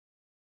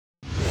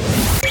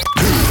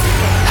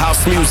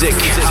music.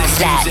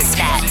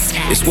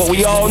 It's what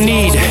we all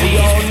need.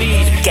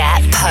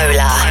 Get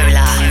polar.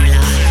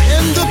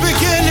 In the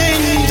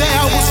beginning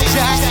there was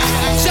Jack.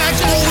 Jack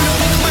owned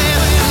the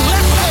plan. Let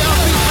there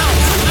be house.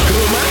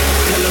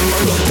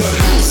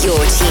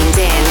 You're tuned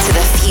in to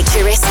the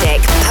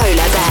futuristic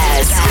Polar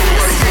Bears.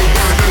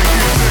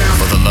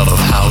 For the love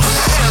of house,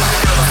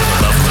 for the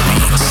love of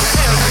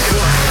beats.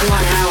 1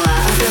 hour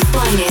of the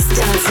finest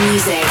dance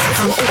music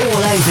from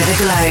all over the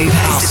globe.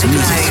 House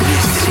music.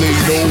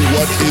 They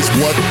know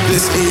what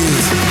this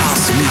is.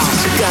 House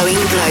music. Going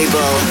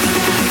global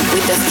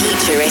with the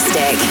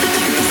futuristic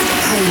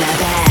Polar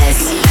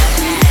Bears.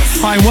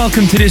 Hi, and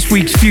welcome to this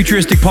week's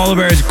Futuristic Polar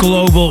Bears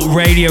Global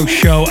Radio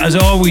Show. As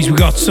always, we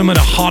got some of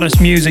the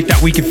hottest music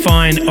that we could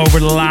find over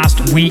the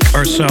last week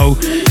or so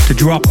to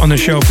drop on the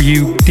show for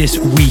you this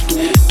week.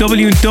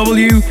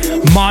 W&W,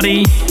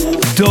 Modi,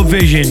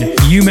 DUBVISION,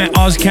 UMMET,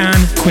 OZCAN,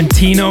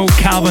 QUINTINO,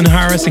 Calvin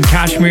Harris and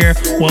KSHMR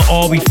will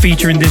all be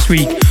featuring this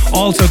week.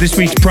 Also, this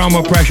week's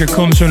promo pressure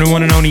comes from the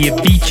one and only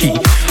AVICII.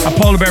 A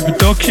Polar Bear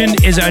production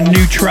is a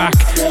new track,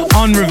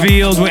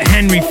 Unrevealed, with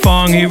Henry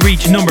Fong, who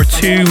reached number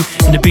 2 in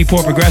the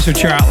Beatport Progressive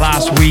chart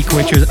last week,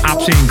 which was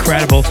absolutely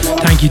incredible.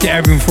 Thank you to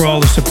everyone for all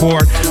the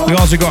support. We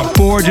also got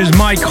BORGEOUS,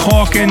 Mike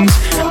Hawkins,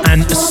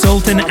 and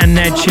SULTAN and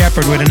Ned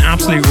Shepard with an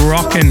absolute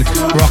rockin'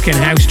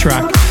 house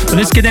track. But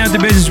let's get down to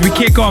business. We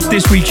kick off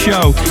this week's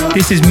show.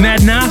 This is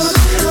MEDNAS,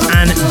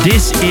 and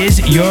this is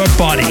Your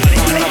Body.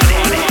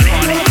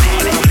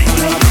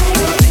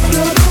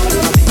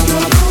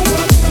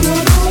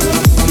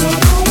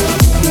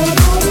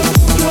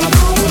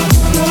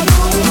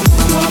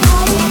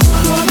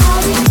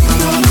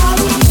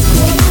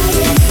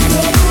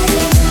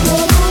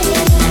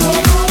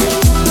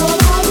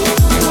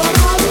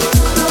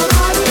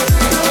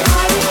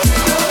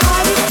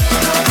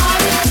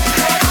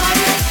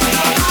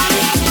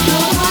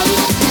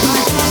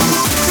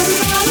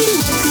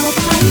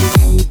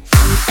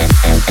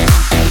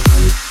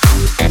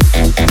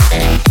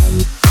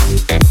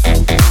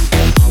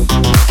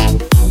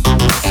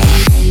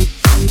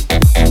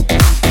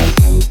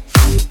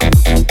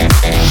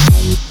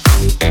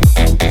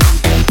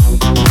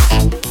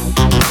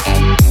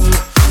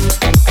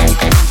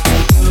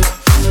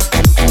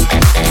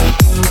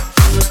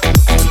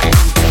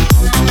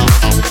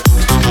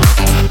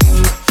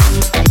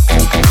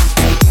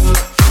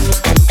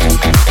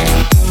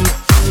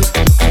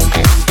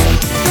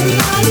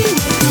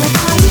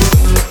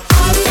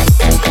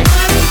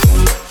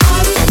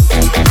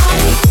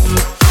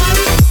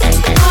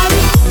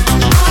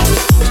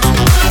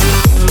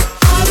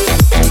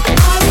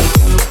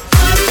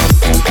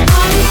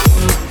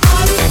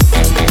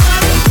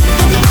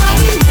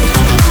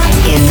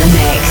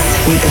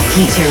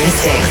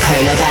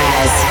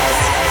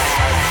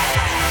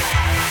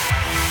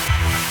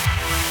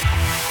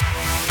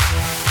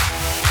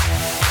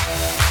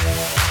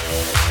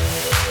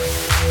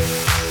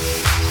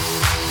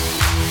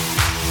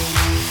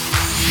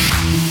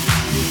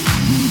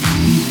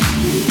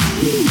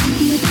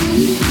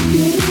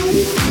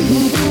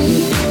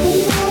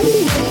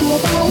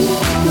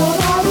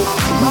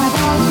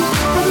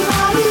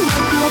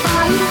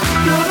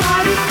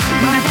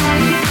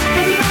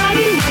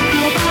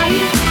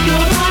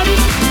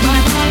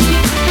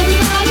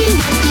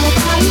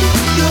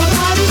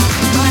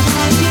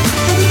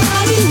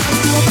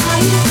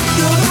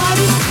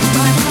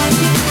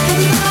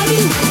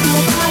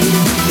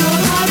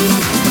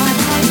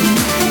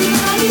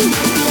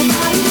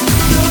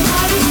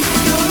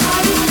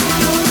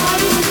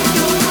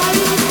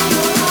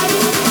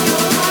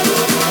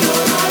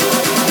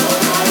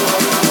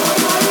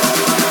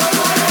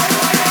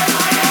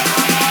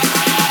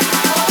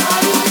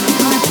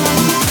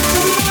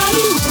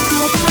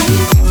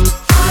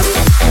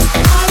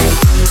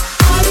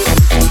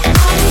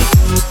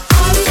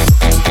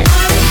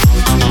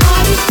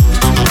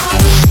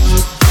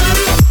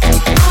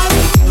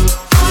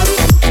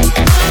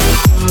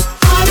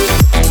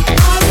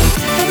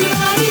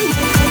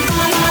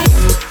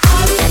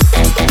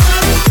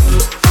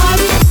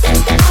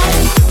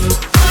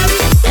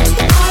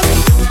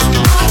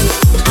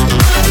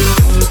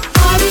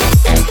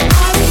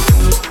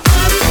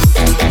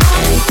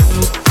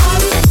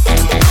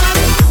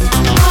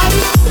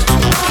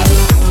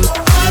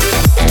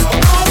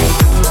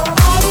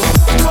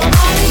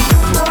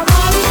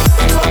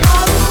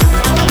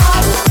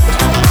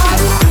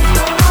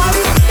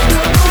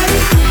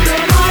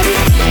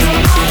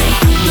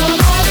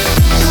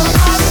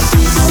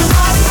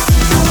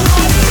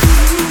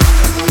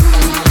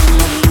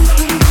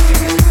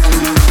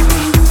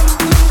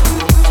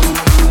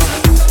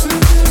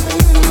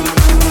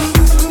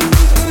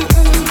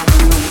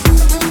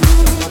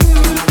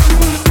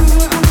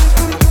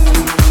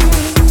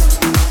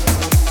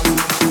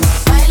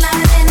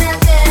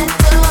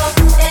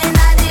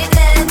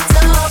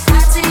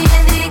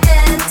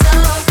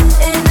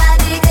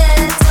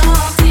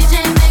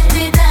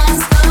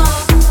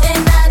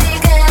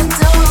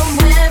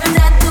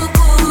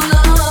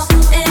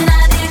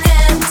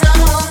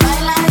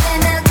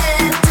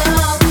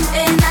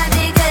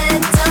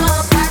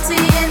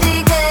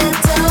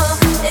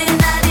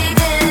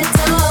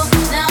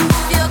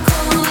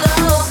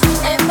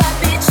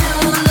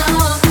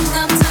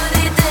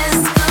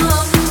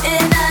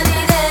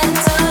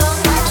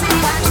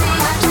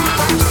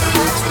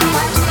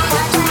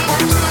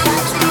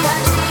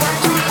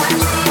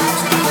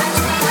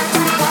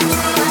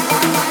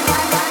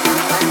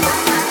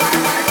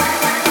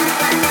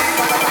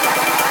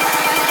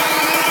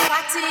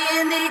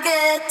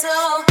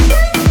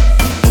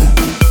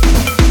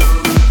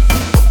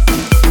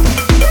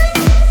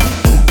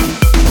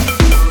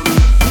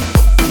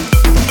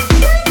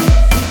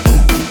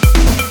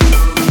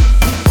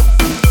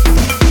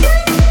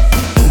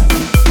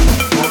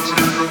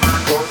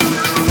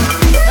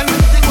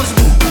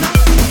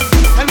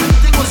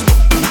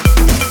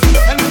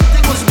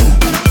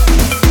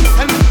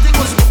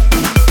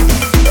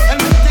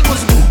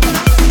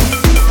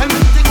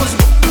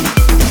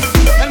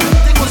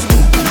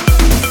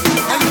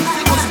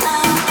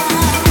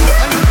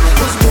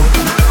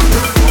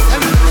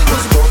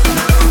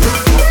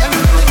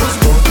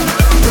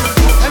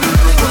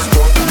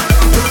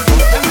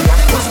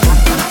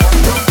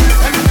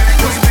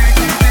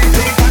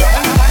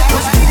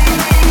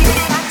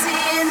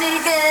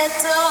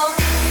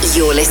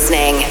 You're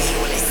listening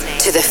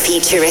to the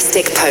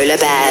Futuristic Polar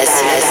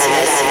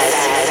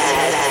Bears.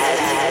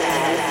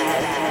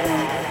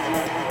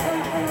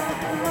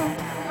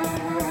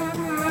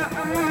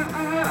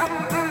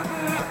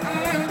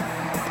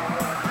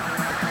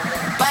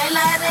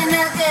 Bailar en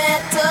el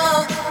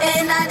ghetto,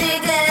 in the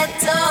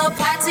ghetto,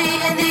 party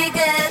in the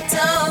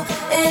ghetto,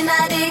 in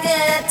the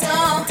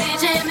ghetto.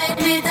 DJ make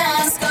me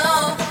dance,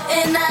 go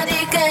in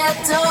the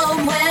ghetto,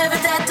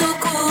 muévete tu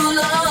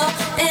culo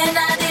in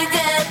the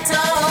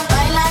ghetto.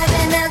 Bailar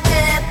en el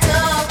ghetto,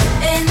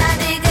 in the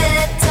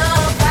ghetto,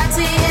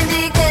 party in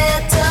the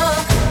ghetto,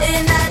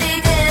 in the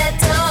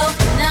ghetto.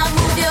 Now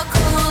move your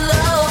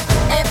culo,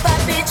 hey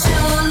papi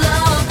chulo,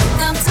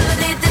 come to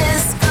the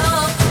disco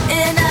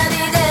in the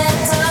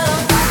ghetto.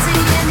 Party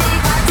in the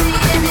party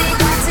in the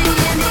party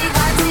in the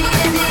party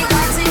in the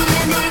party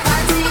in the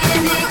party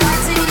in the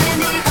party in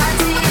the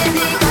party in the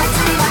party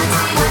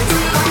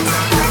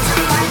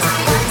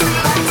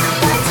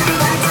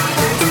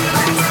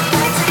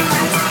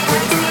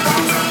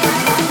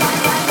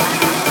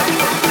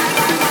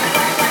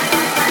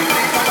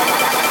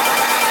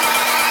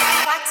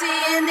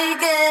in the ghetto. Party in the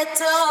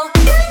ghetto.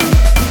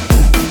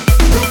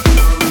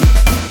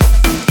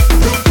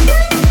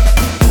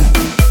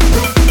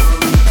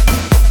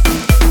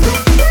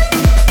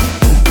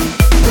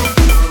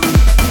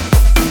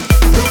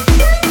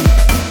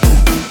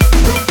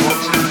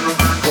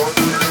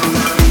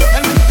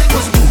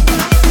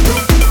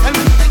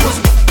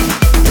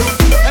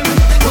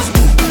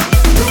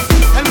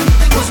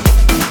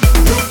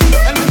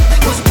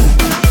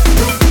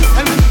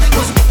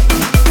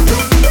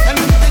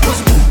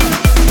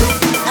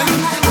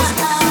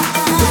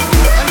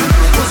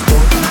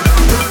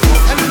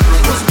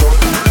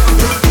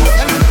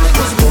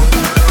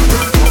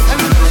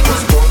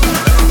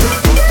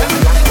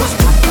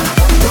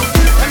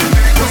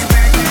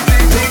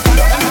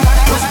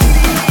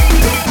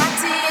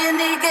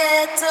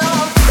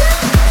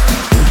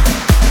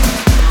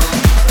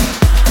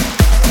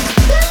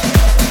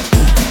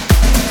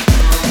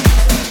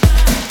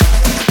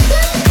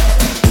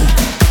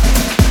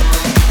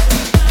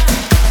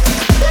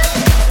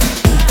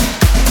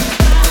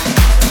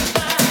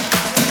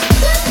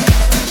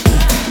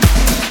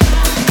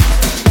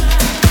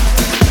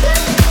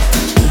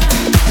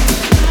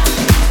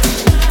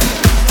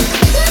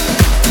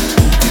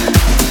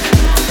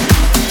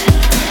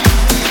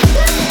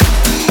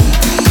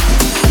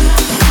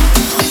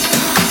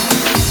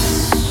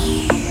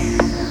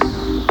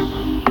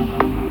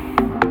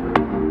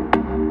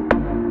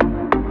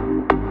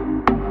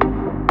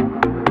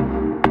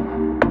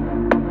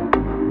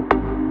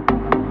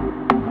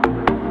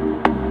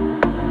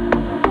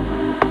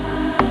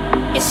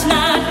 It's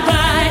not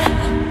right,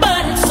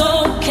 but it's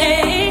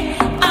okay.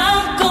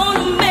 I'm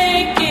gonna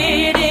make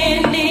it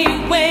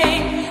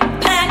anyway.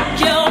 Pack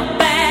your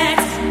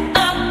bags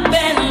up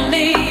and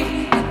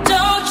leave.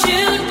 Don't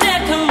you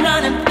dare come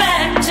running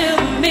back to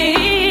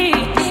me.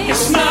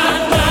 It's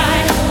not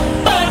right,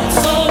 but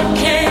it's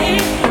okay.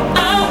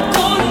 I'm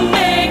gonna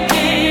make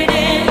it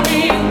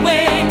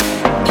anyway.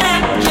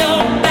 Pack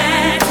your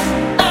bags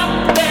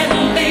up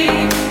and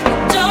leave.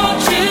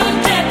 Don't you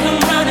dare come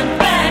running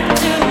back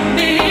to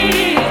me.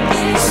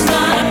 It's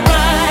not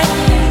right,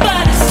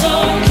 but it's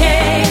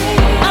okay.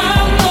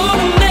 I'm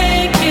gonna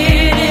make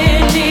it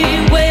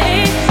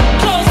anyway.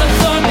 Close the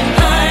door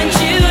behind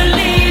you,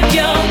 leave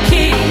your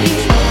key.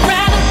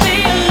 Rather be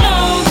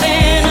alone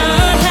than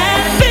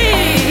unhappy.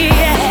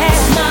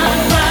 It's not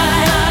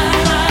right.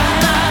 But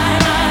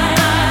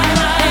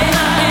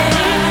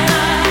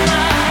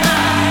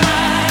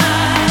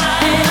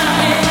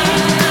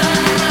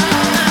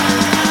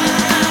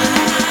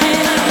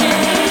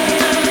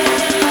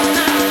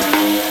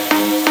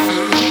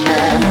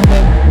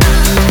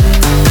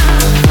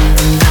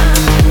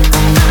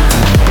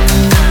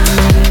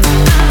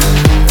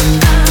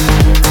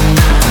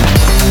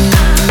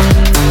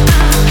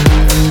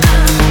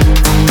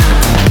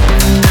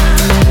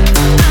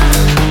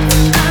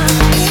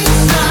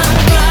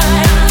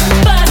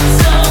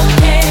it's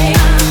okay.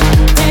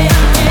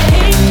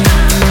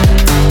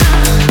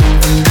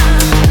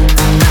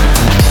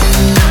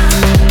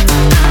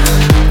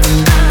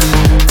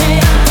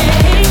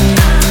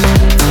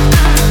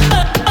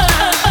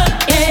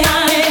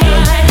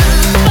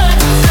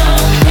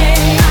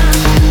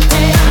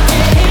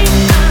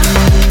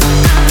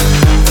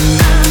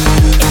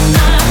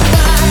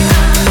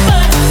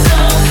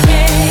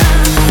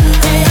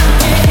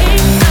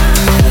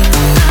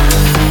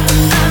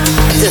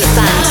 The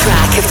fan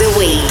track of the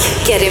week.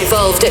 Get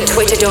involved at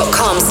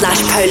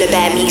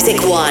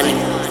twitter.com/polarbearmusic1.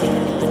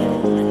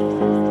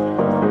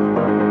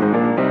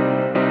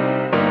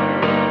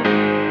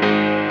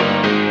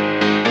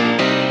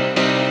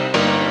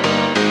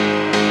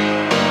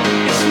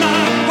 It's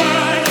not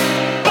right,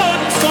 but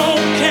it's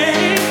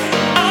okay.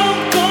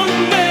 I'm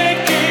gonna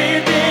make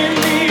it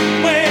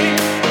anyway.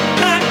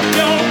 Pack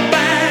your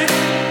bags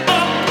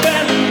up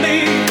and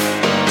leave.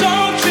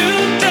 Don't you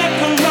dare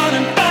come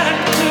running back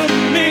to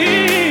me.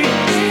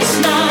 It's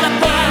not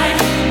right,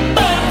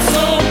 but it's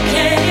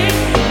okay.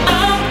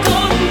 I'm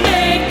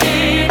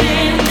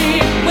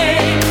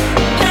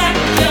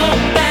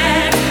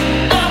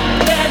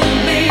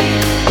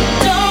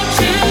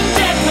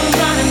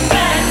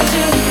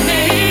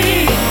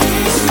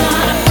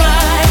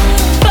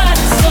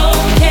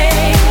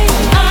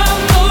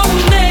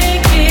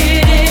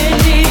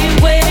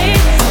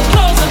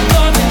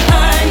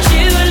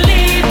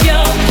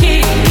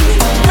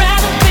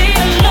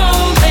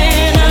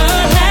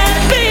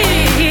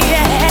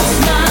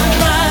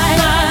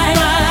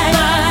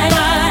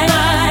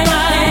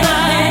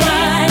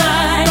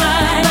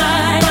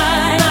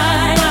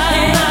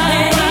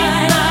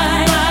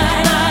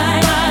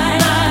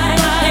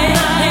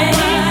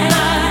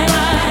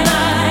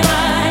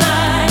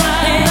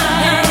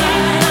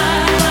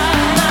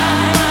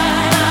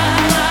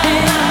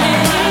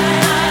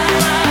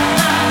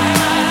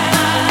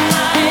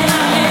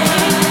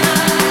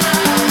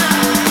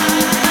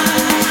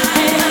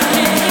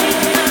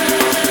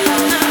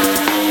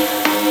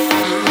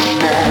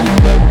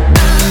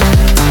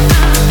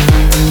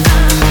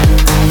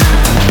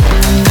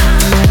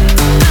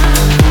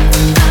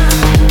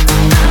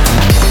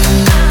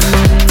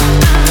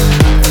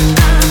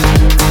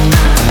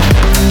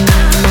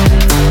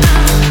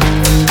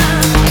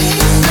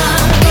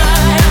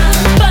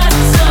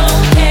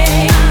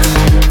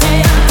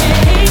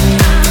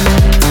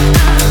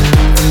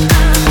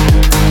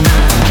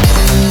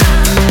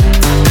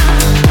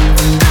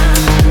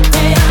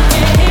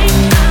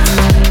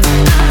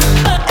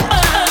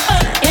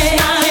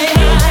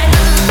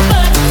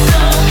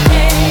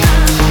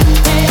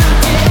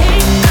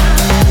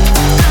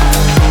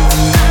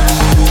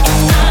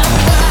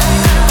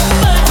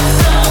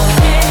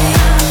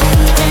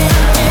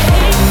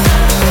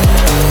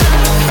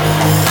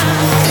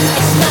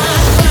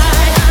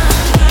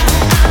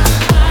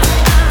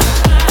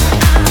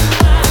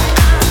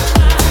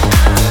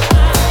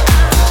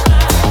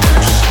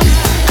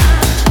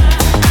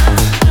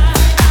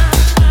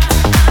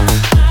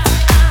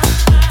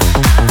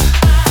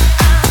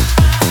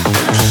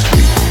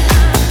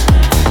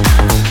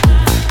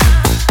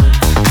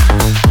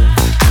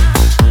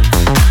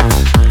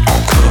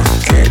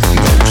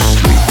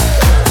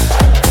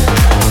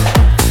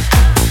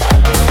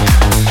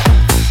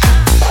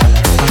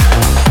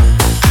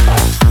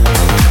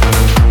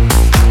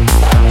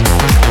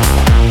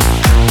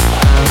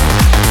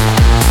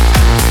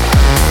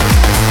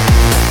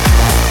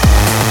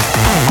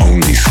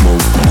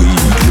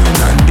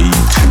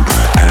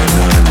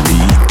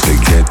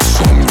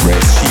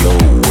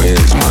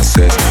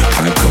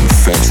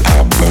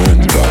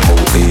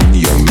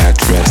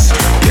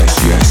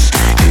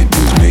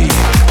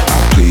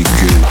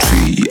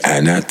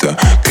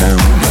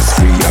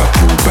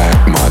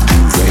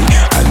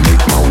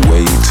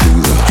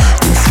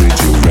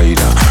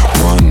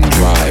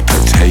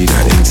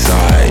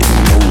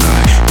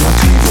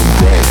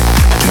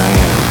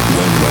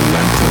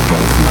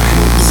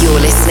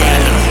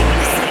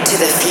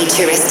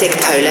Futuristic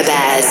Polar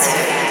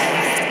Bears.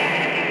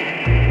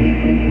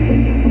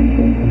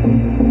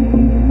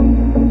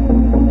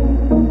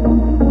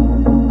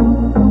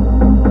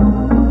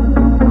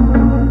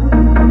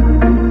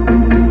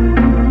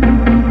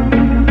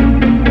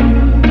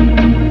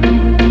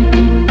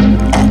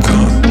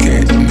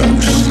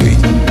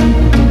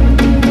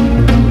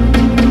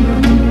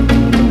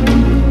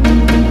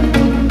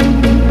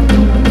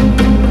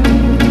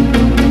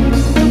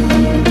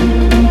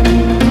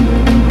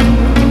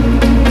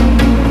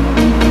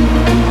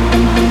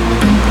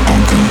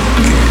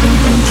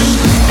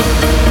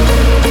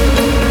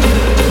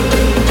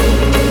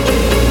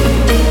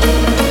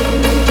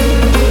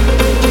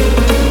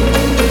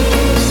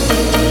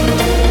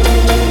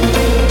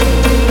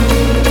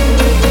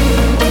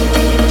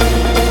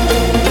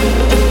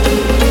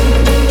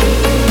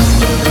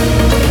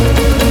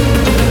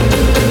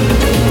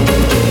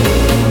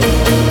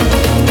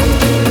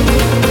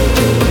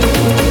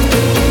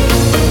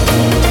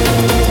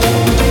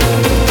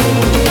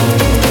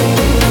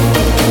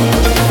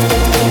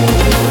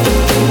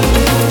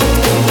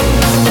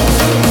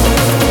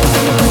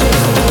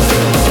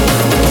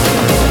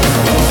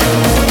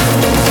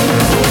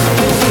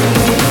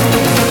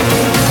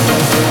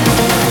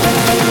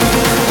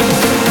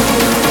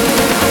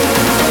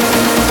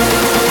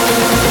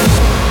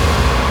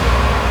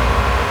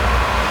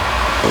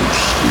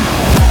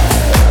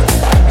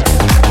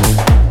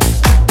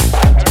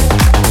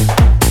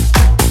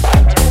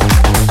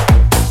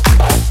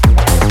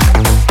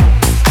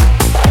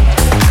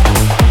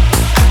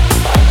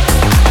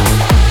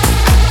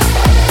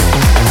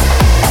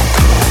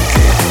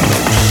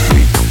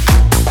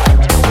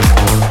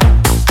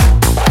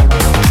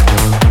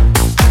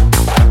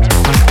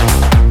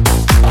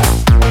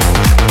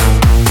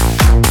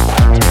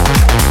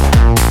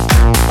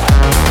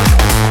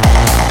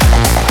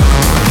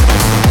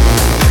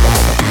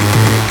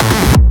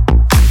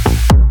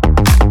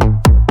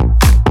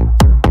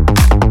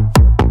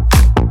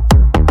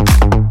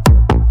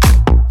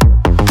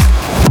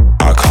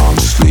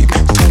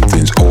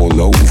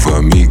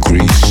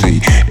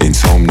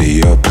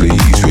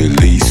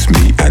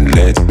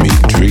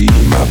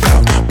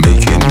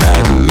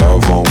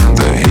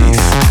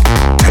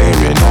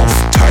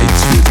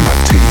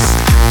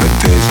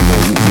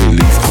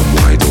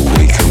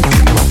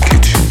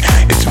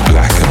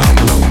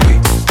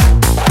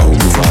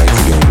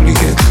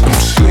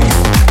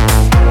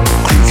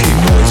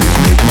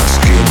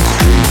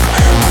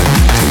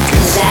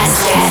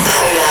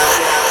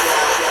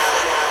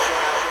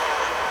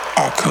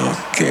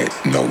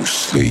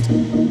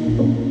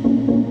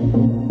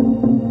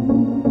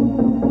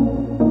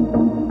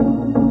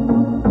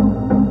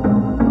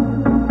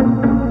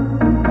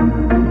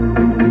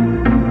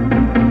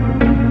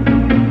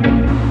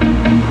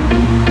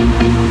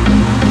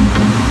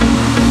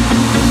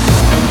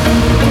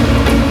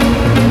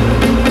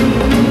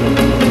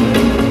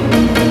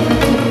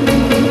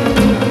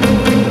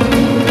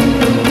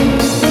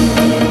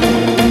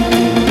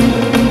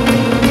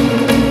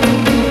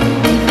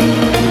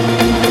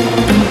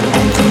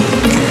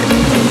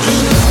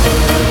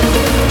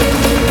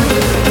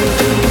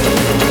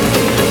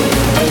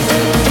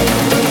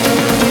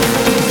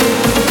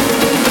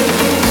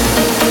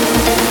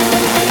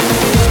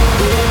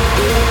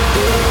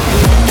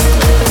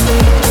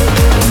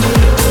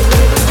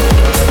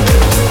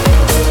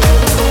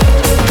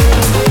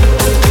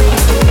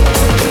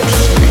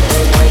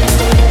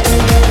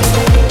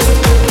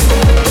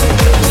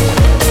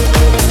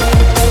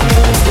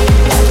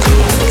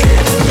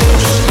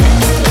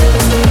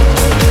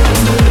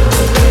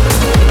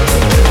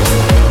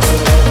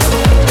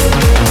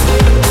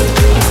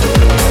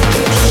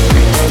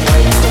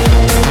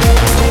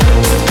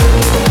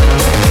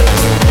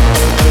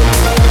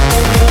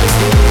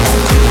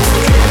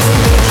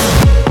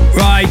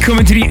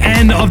 Coming to the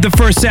end of the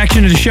first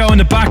section of the show. In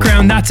the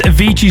background, that's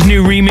AVICII's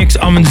new remix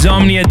of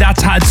Insomnia.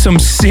 That's had some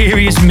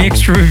serious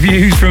mixed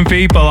reviews from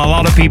people. A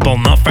lot of people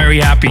not very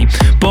happy,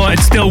 but it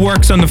still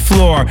works on the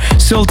floor.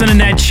 SULTAN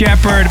and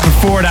SHEPARD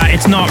before that,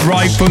 It's Not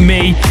Right For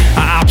Me.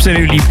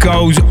 Absolutely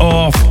goes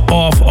off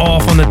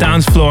on the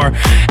dance floor.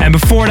 And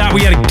before that,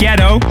 we had a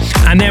GHETTO,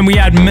 and then we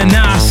had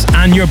MEDNAS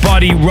and Your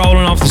Body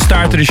rolling off the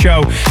start of the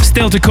show.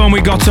 Still to come,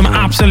 we got some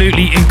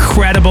absolutely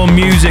incredible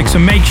music, so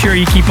make sure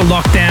you keep it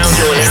locked down.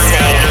 You're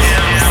listening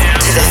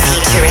to the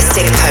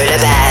Futuristic Polar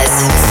Bears.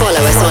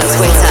 Follow us on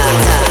Twitter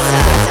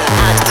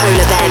at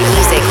Polar Bear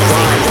Music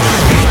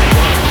 1.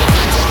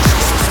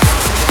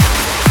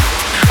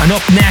 And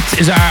up next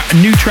is our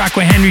new track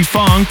with Henry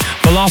FONG,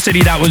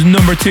 Velocity. That was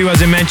number 2,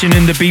 as I mentioned,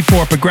 in the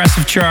Beatport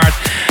Progressive chart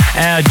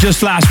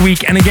just last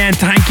week. And again,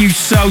 thank you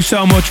so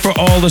much for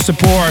all the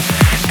support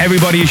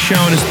everybody has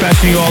shown,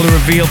 especially all the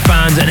Reveal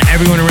fans and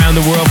everyone around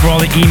the world for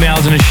all the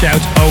emails and the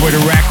shouts over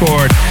the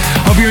record.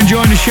 Hope you're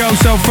enjoying the show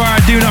so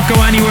far. Do not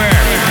go anywhere.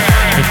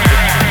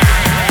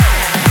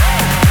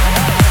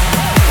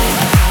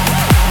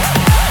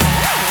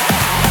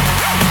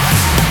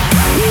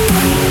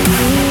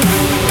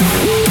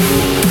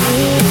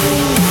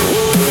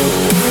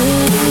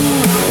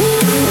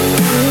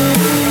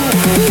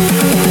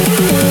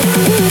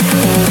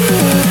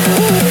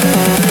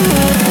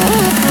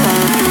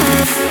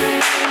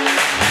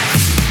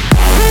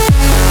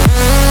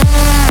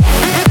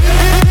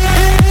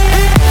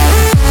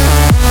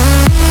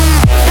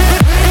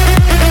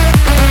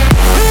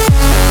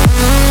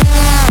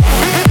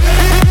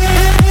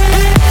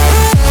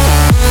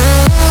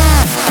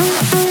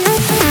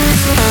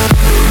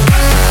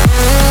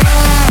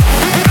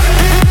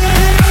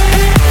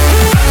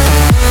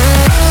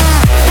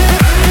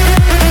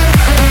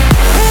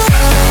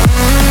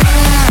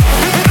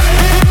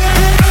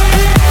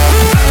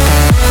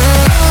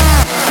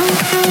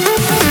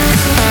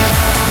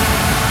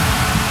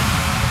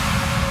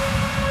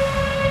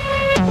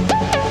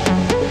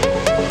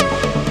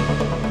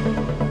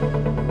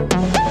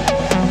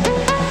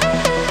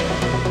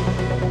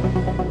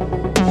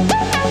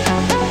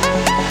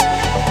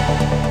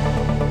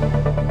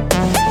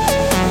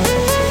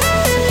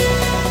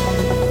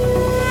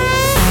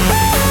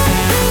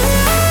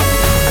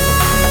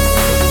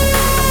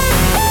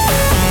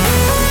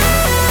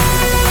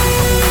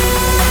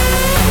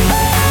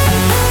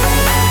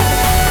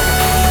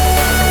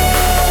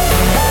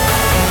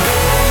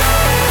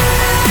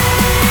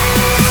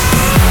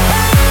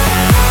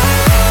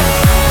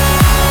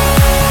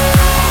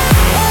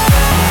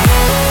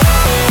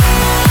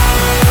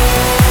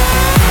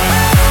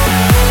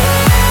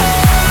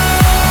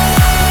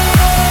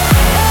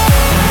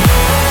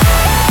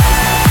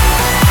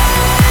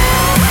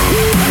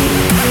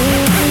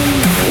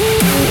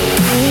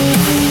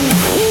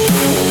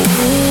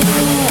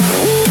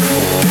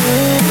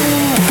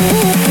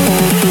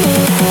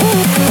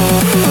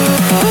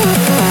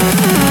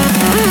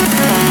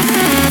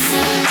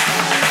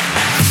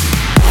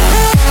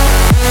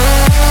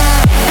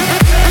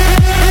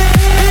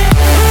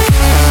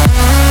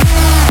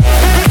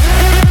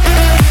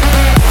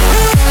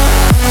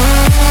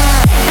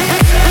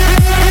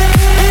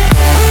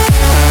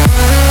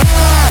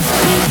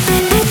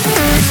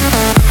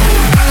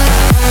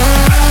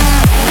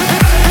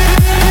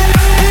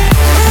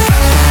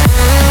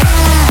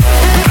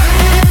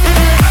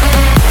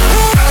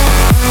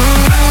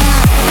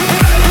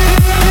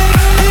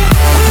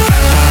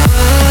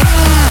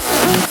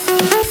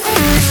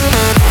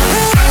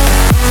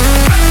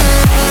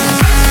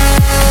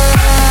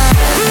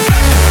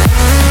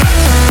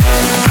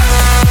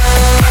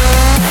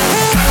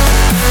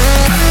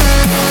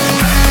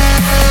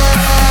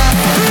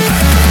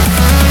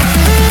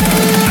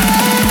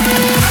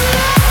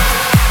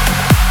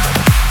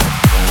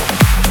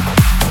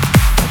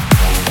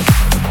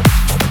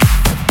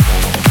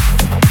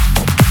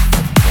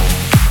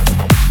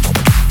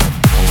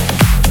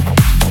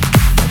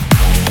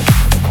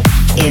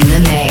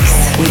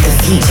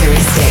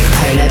 Futuristic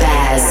Polar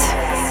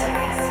Bears.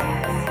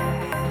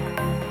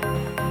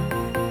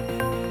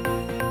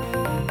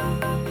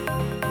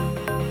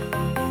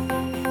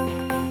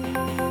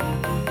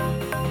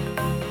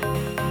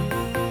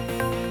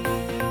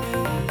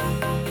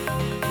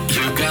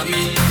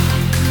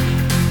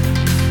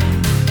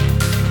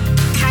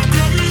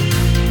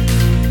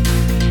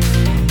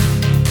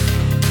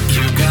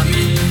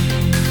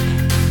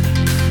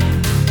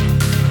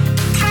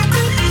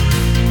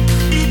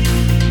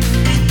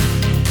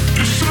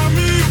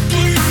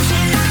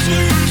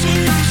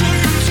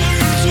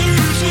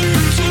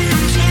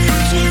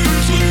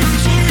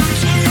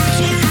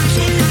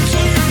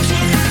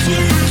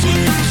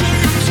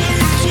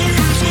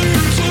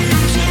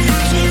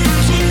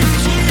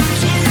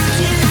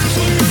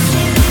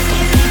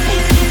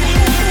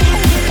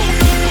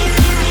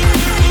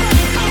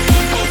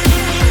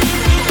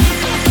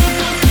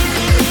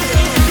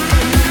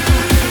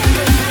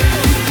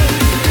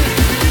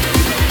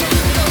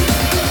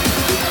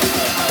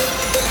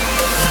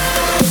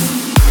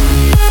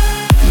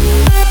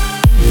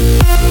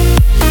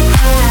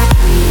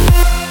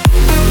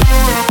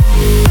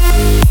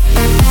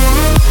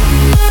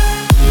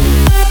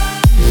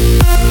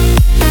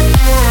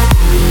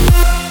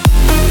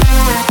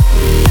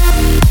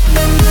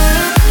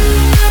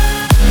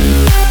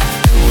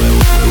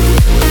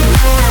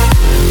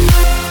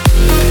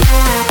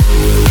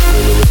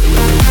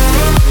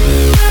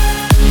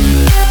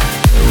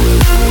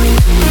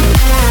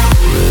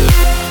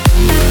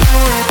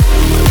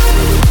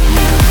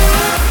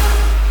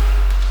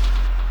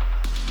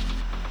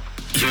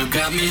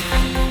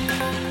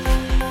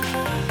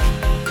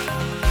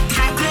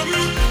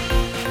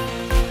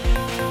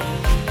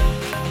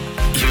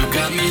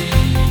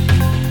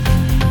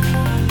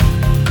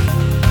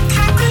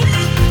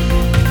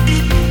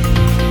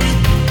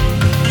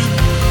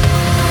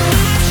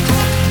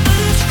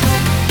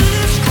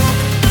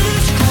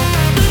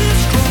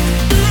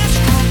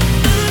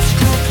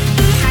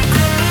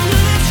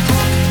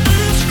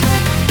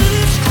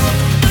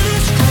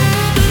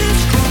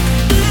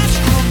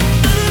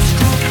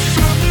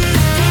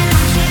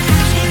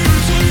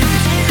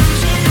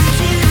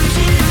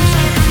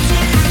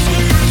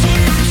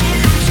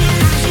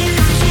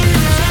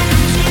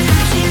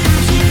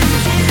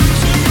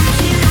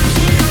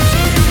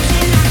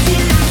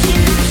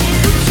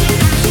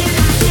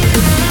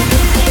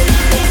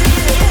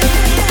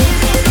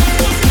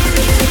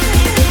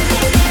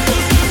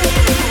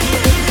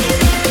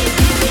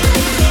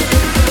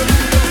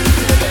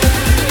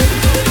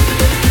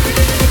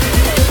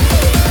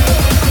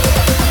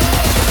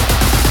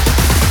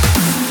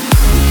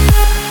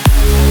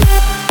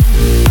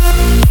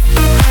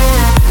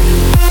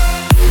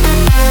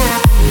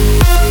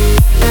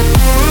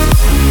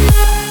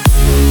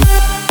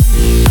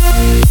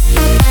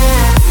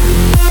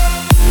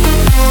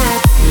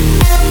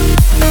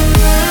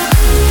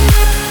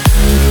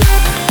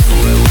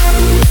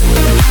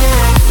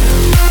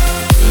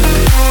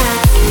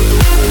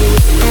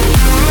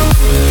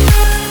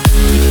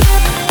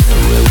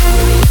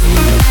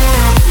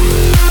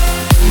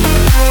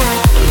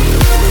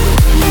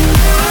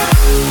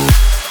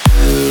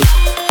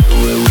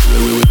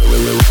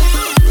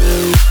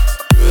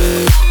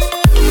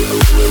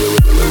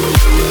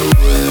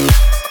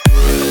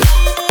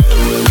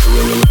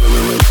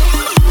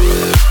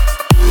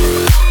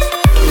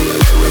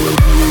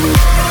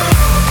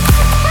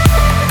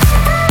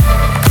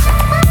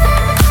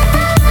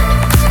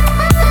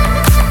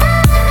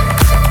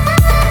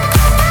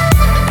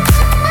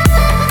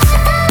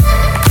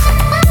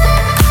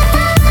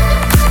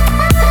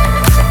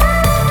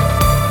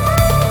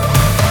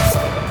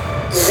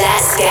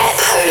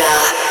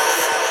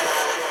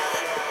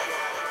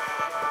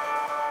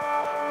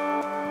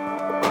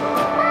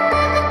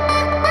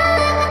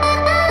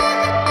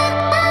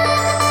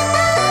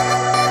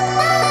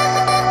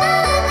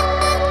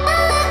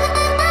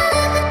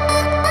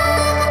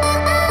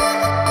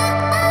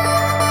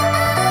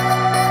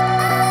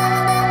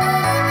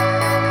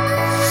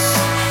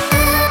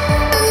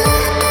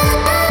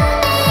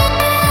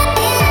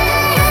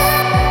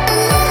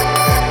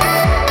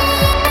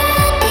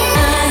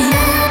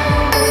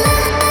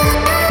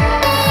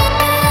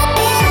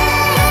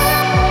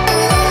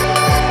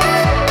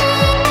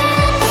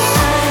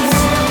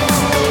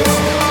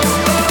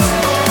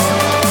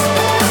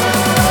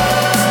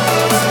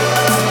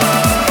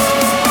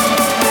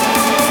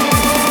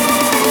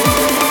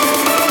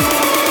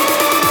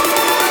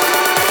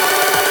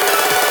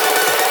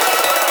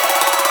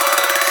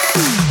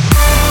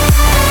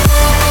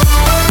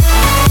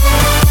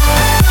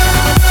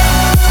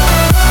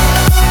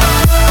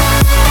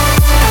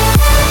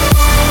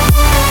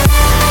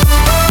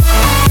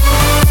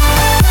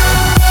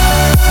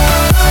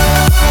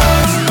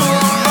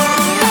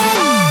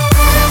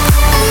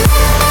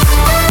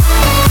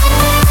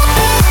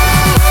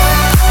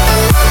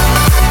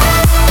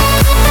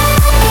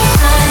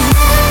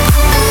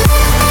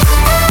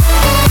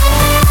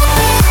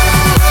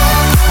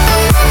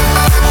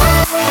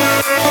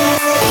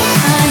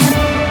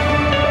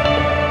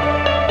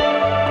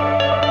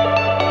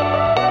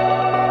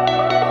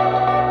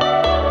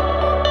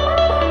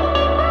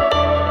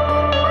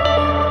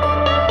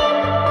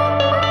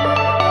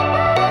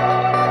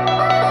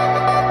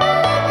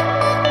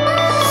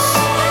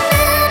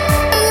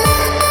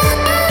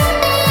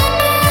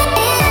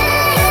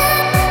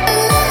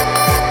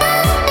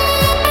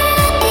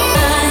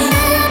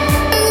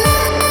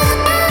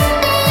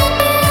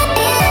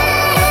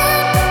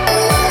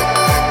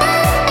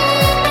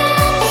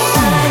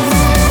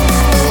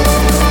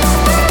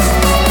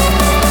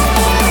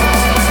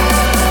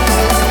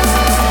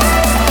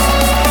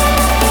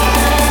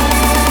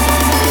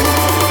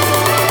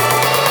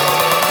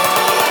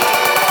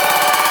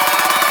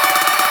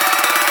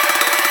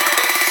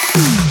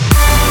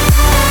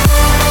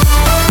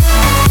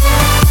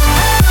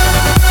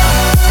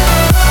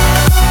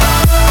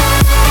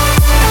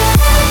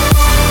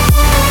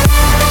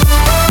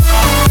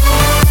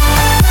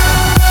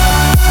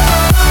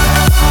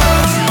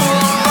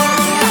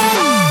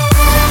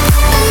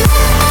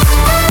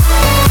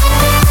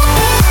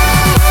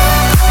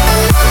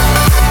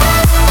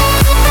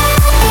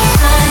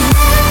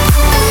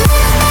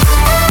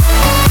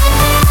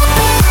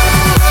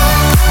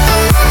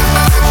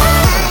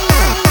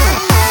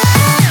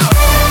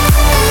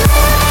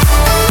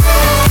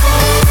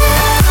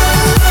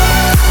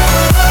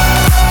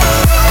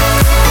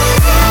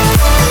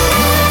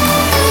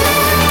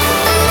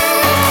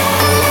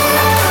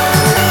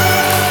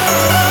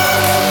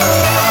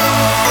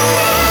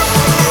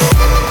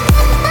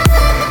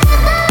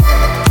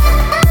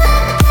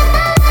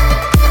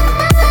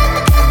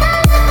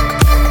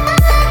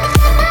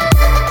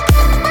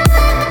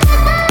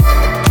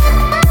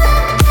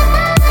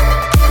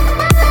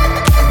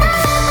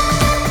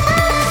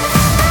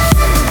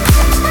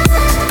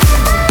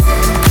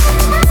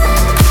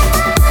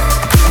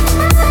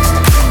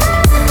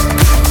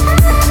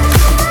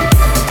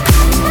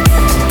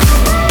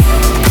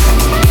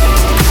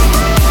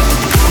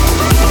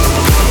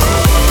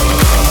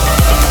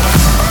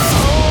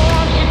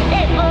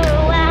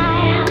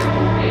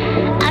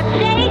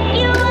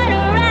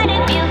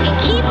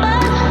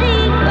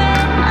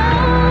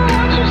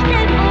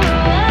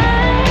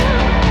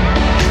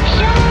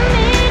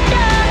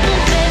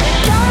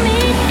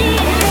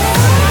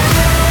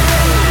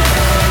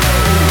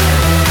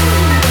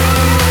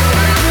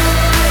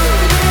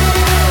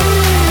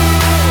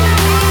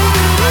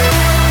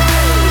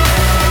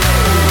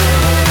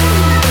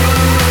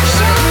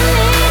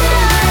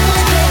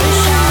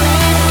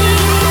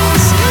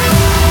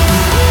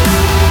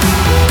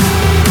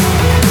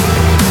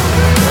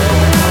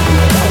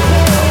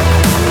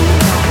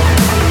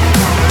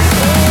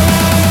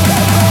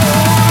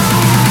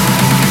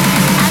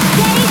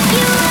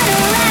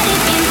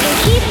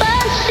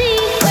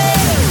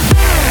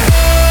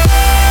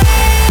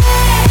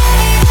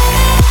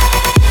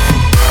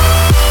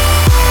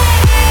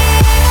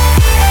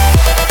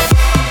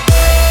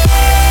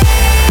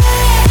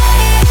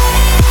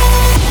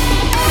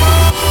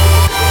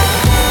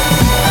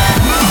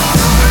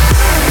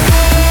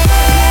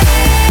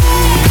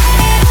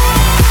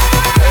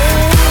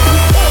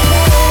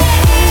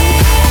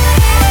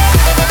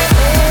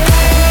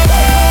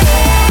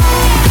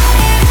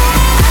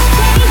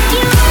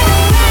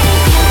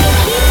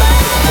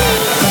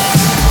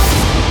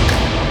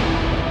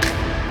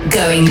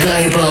 Going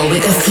global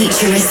with the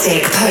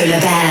futuristic polar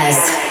bears.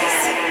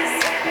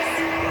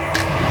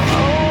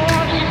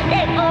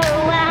 Baby,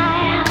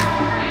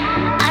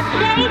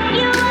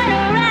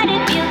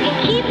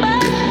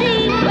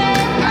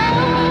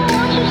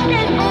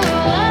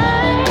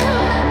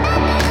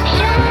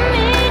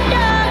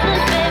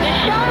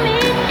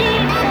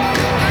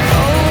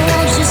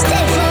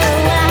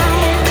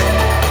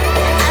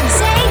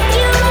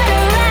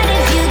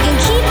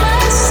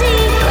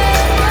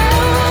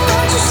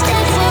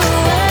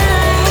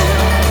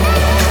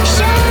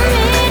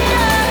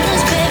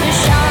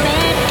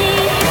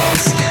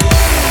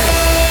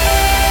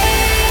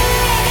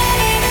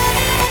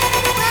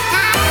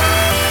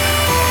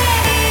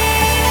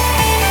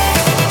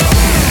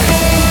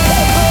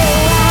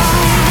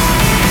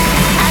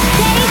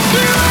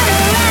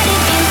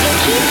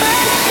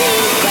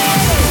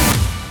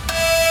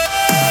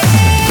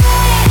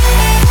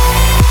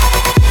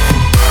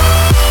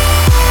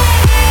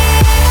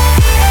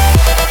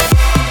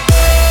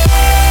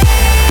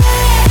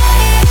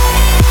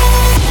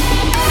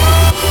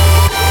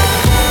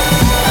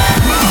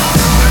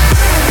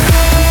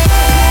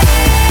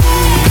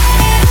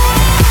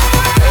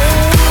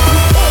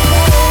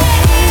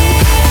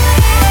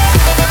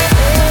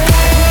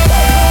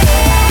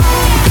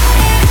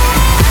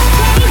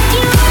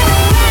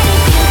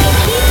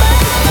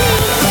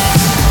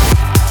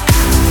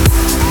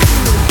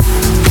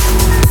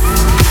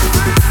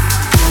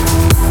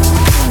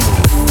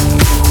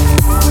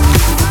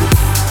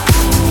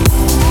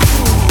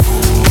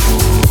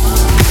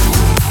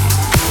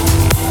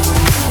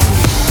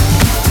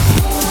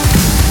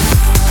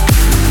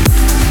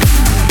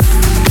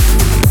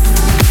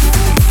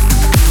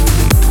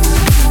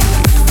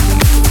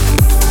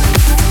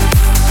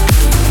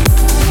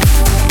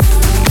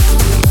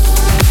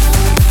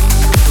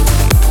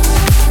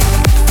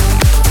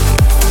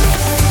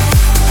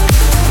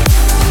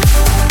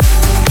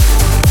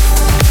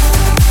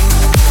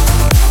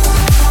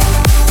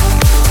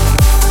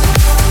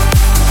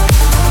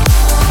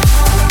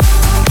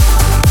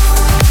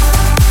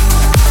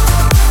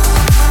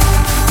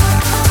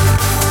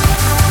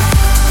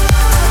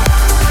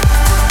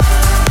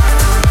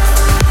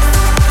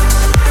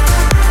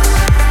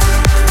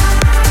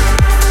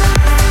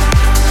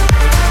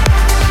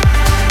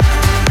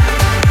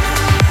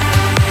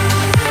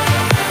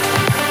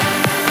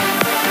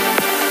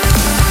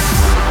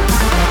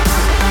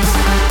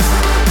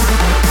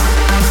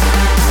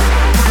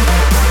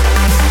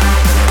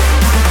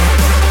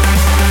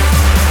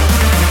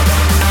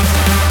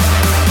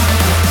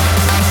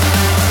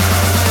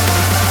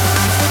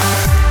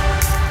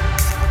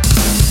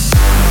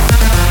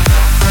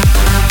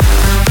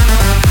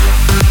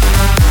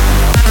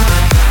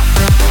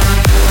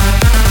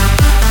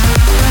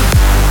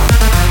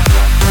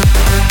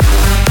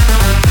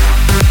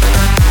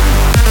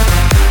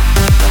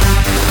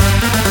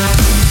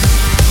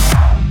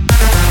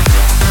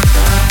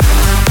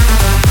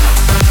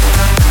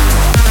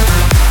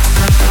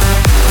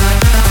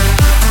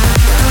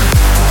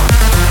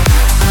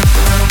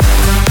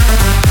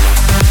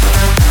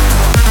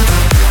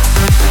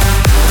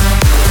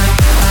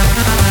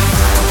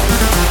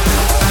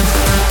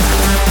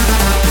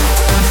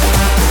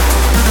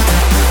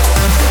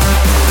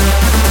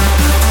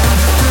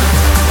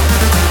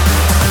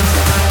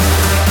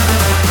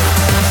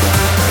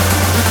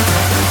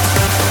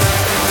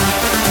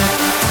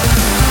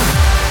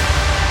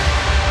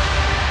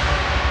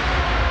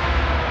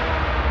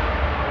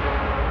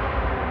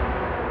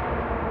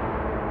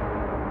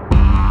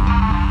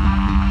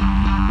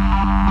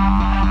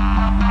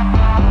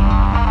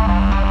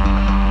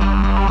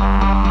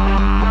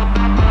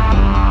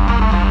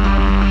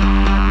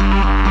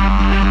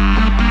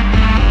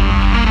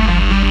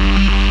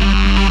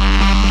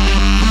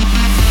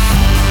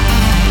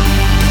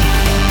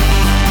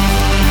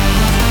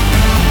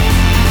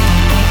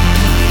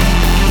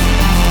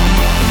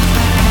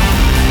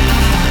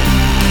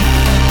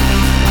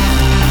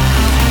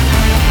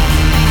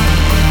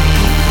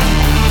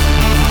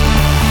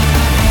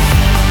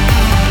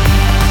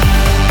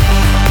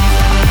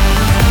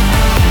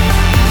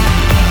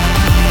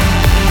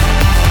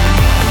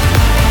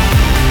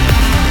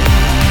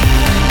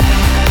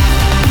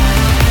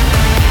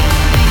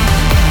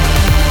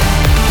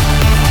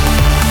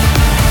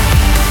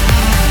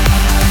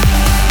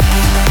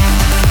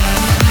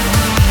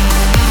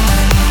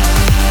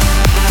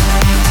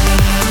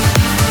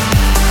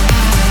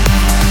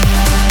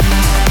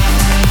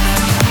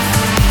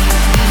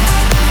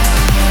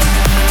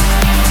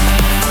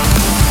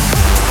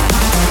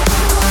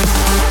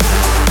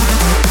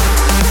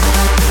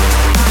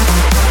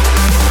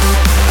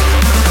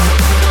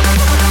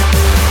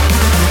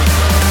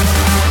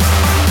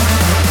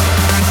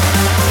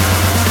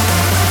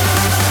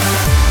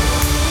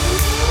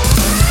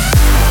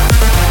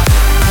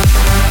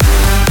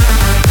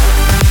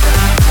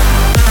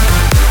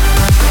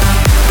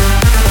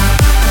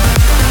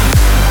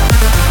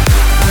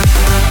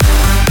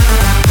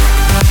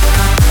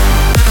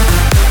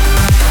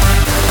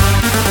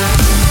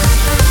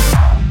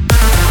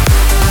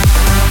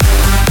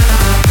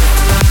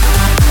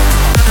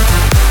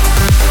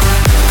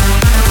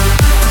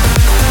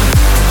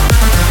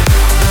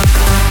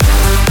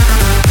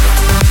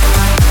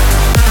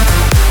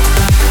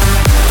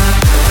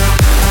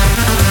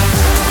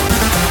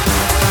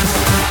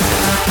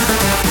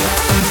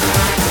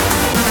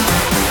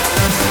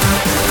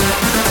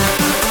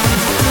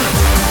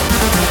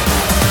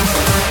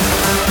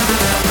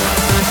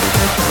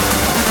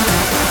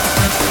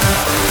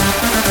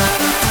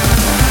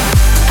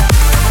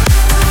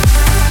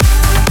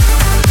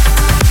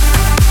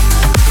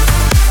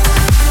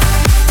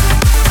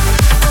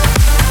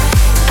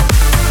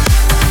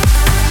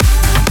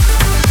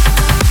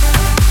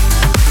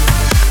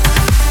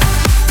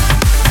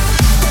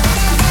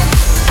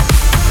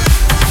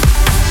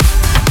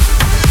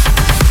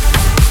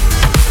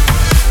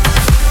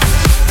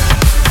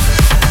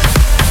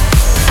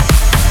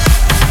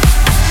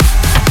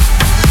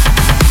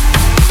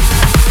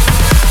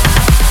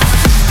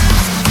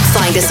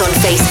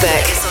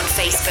 Facebook.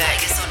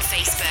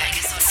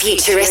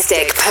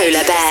 Futuristic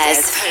Polar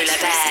Bears.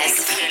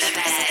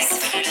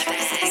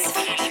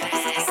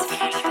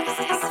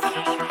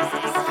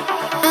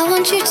 I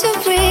want you to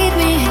breathe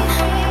me in.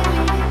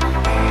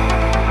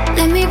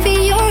 Let me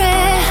be your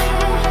air.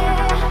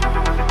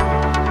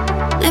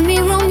 Let me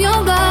roam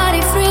your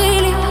body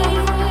freely.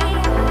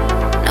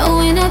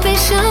 No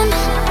inhibition,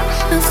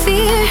 no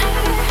fear.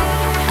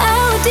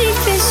 How deep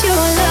is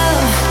your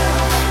love?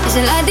 Is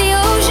it like the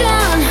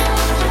ocean?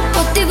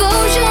 What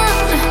devotion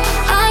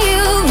are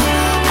you?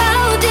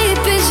 How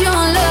deep is your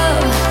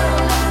love?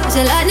 Is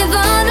it like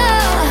Nirvana?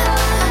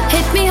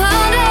 Hit me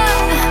harder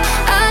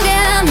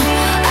again.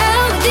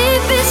 How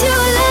deep is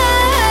your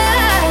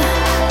love?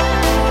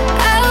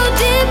 How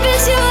deep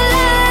is your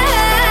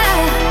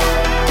love?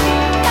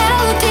 How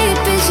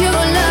deep is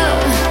your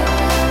love?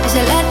 Is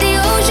it like the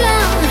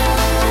ocean?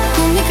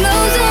 Pull me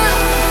closer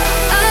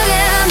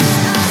again.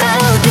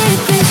 How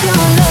deep is your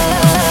love?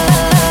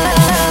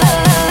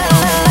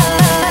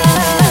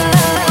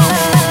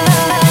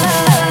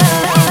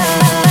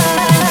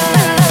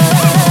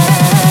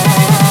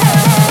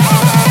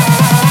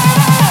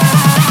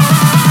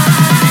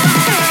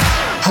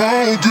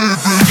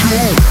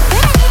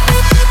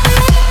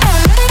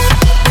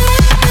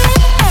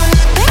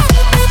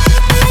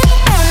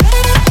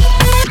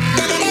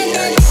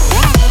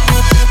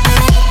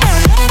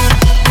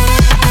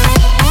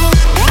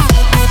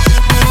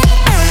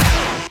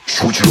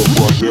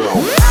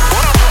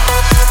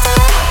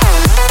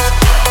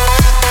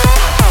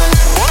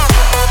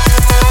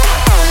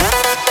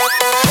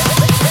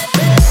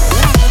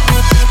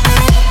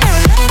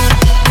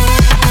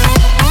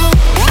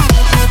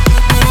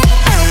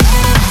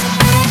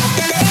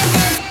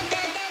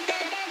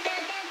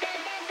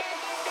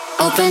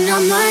 Open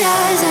up my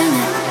eyes and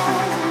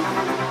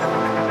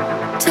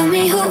tell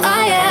me who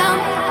I am.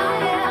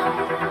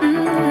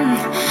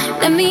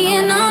 Let me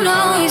in on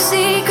all your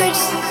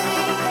secrets.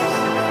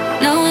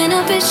 No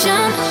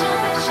inhibition,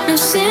 no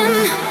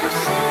sin.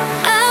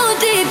 How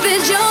deep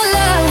is your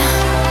love?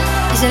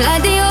 Is it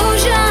like the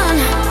ocean?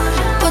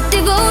 What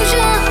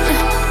devotion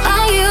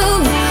are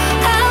you?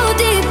 How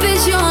deep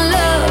is your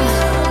love?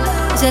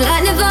 Is it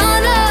like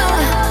Nirvana?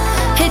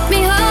 Hit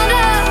me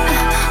harder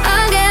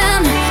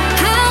again.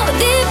 How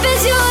deep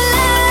is your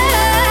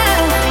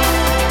love?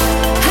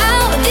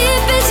 How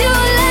deep is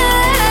your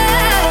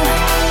love?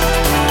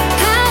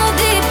 How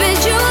deep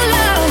is your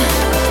love?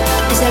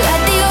 Is it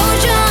like the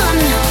ocean?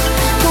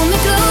 Pull me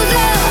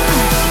closer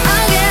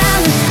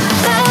again.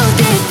 How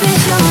deep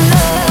is your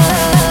love?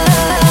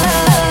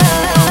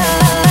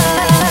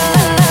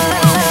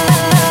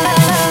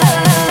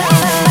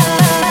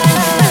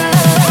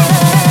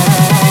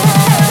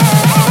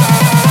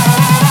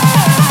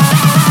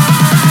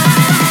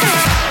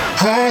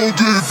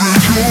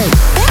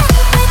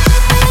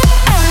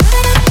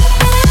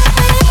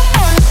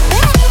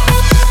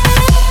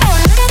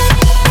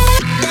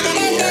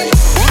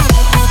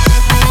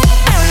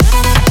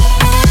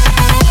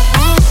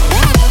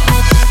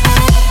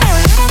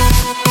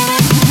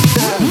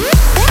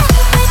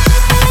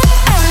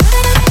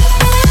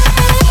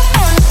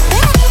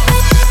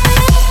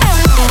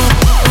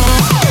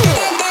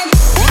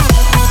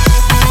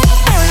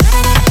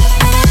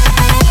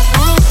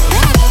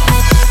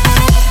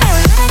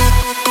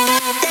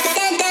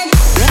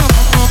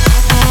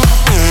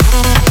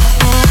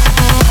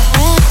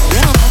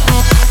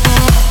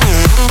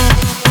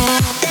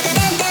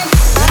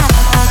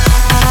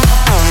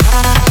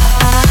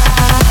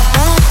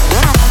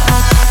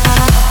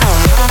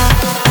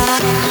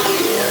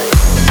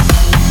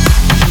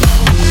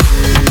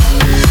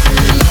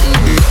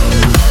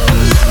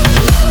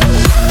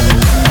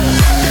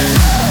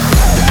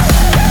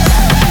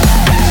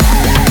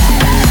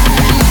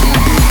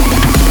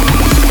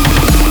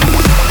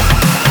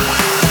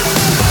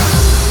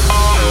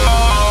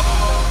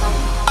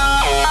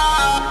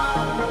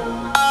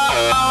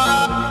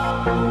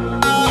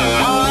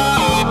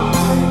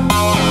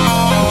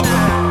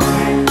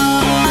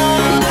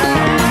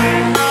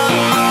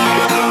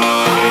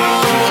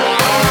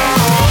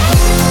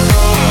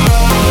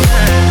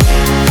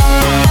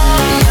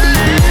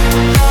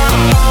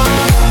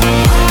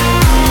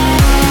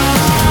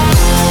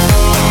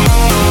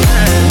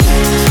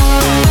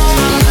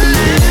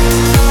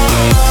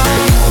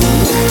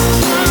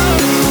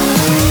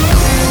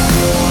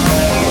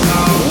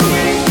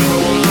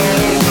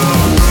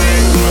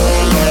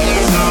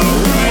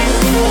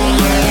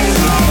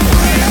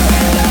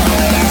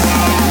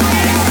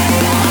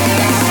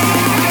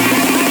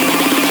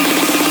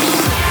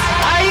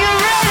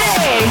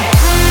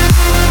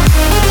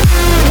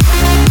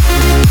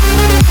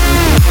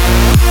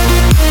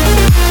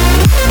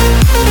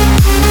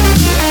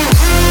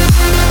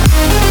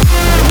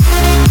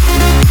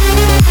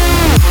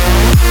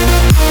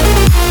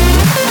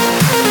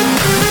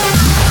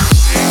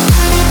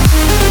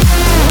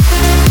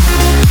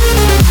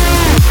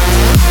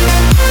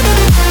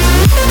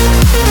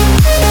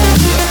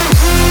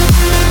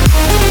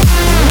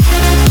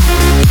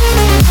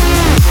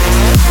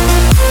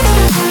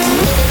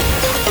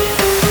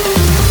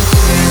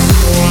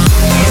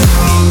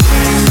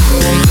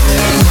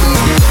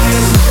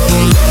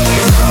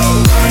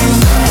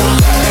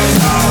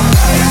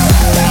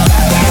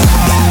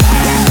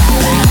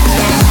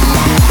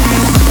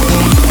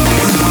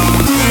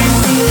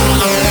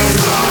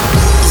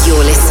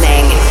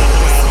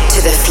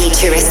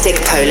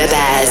 Futuristic Polar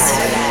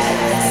Bears.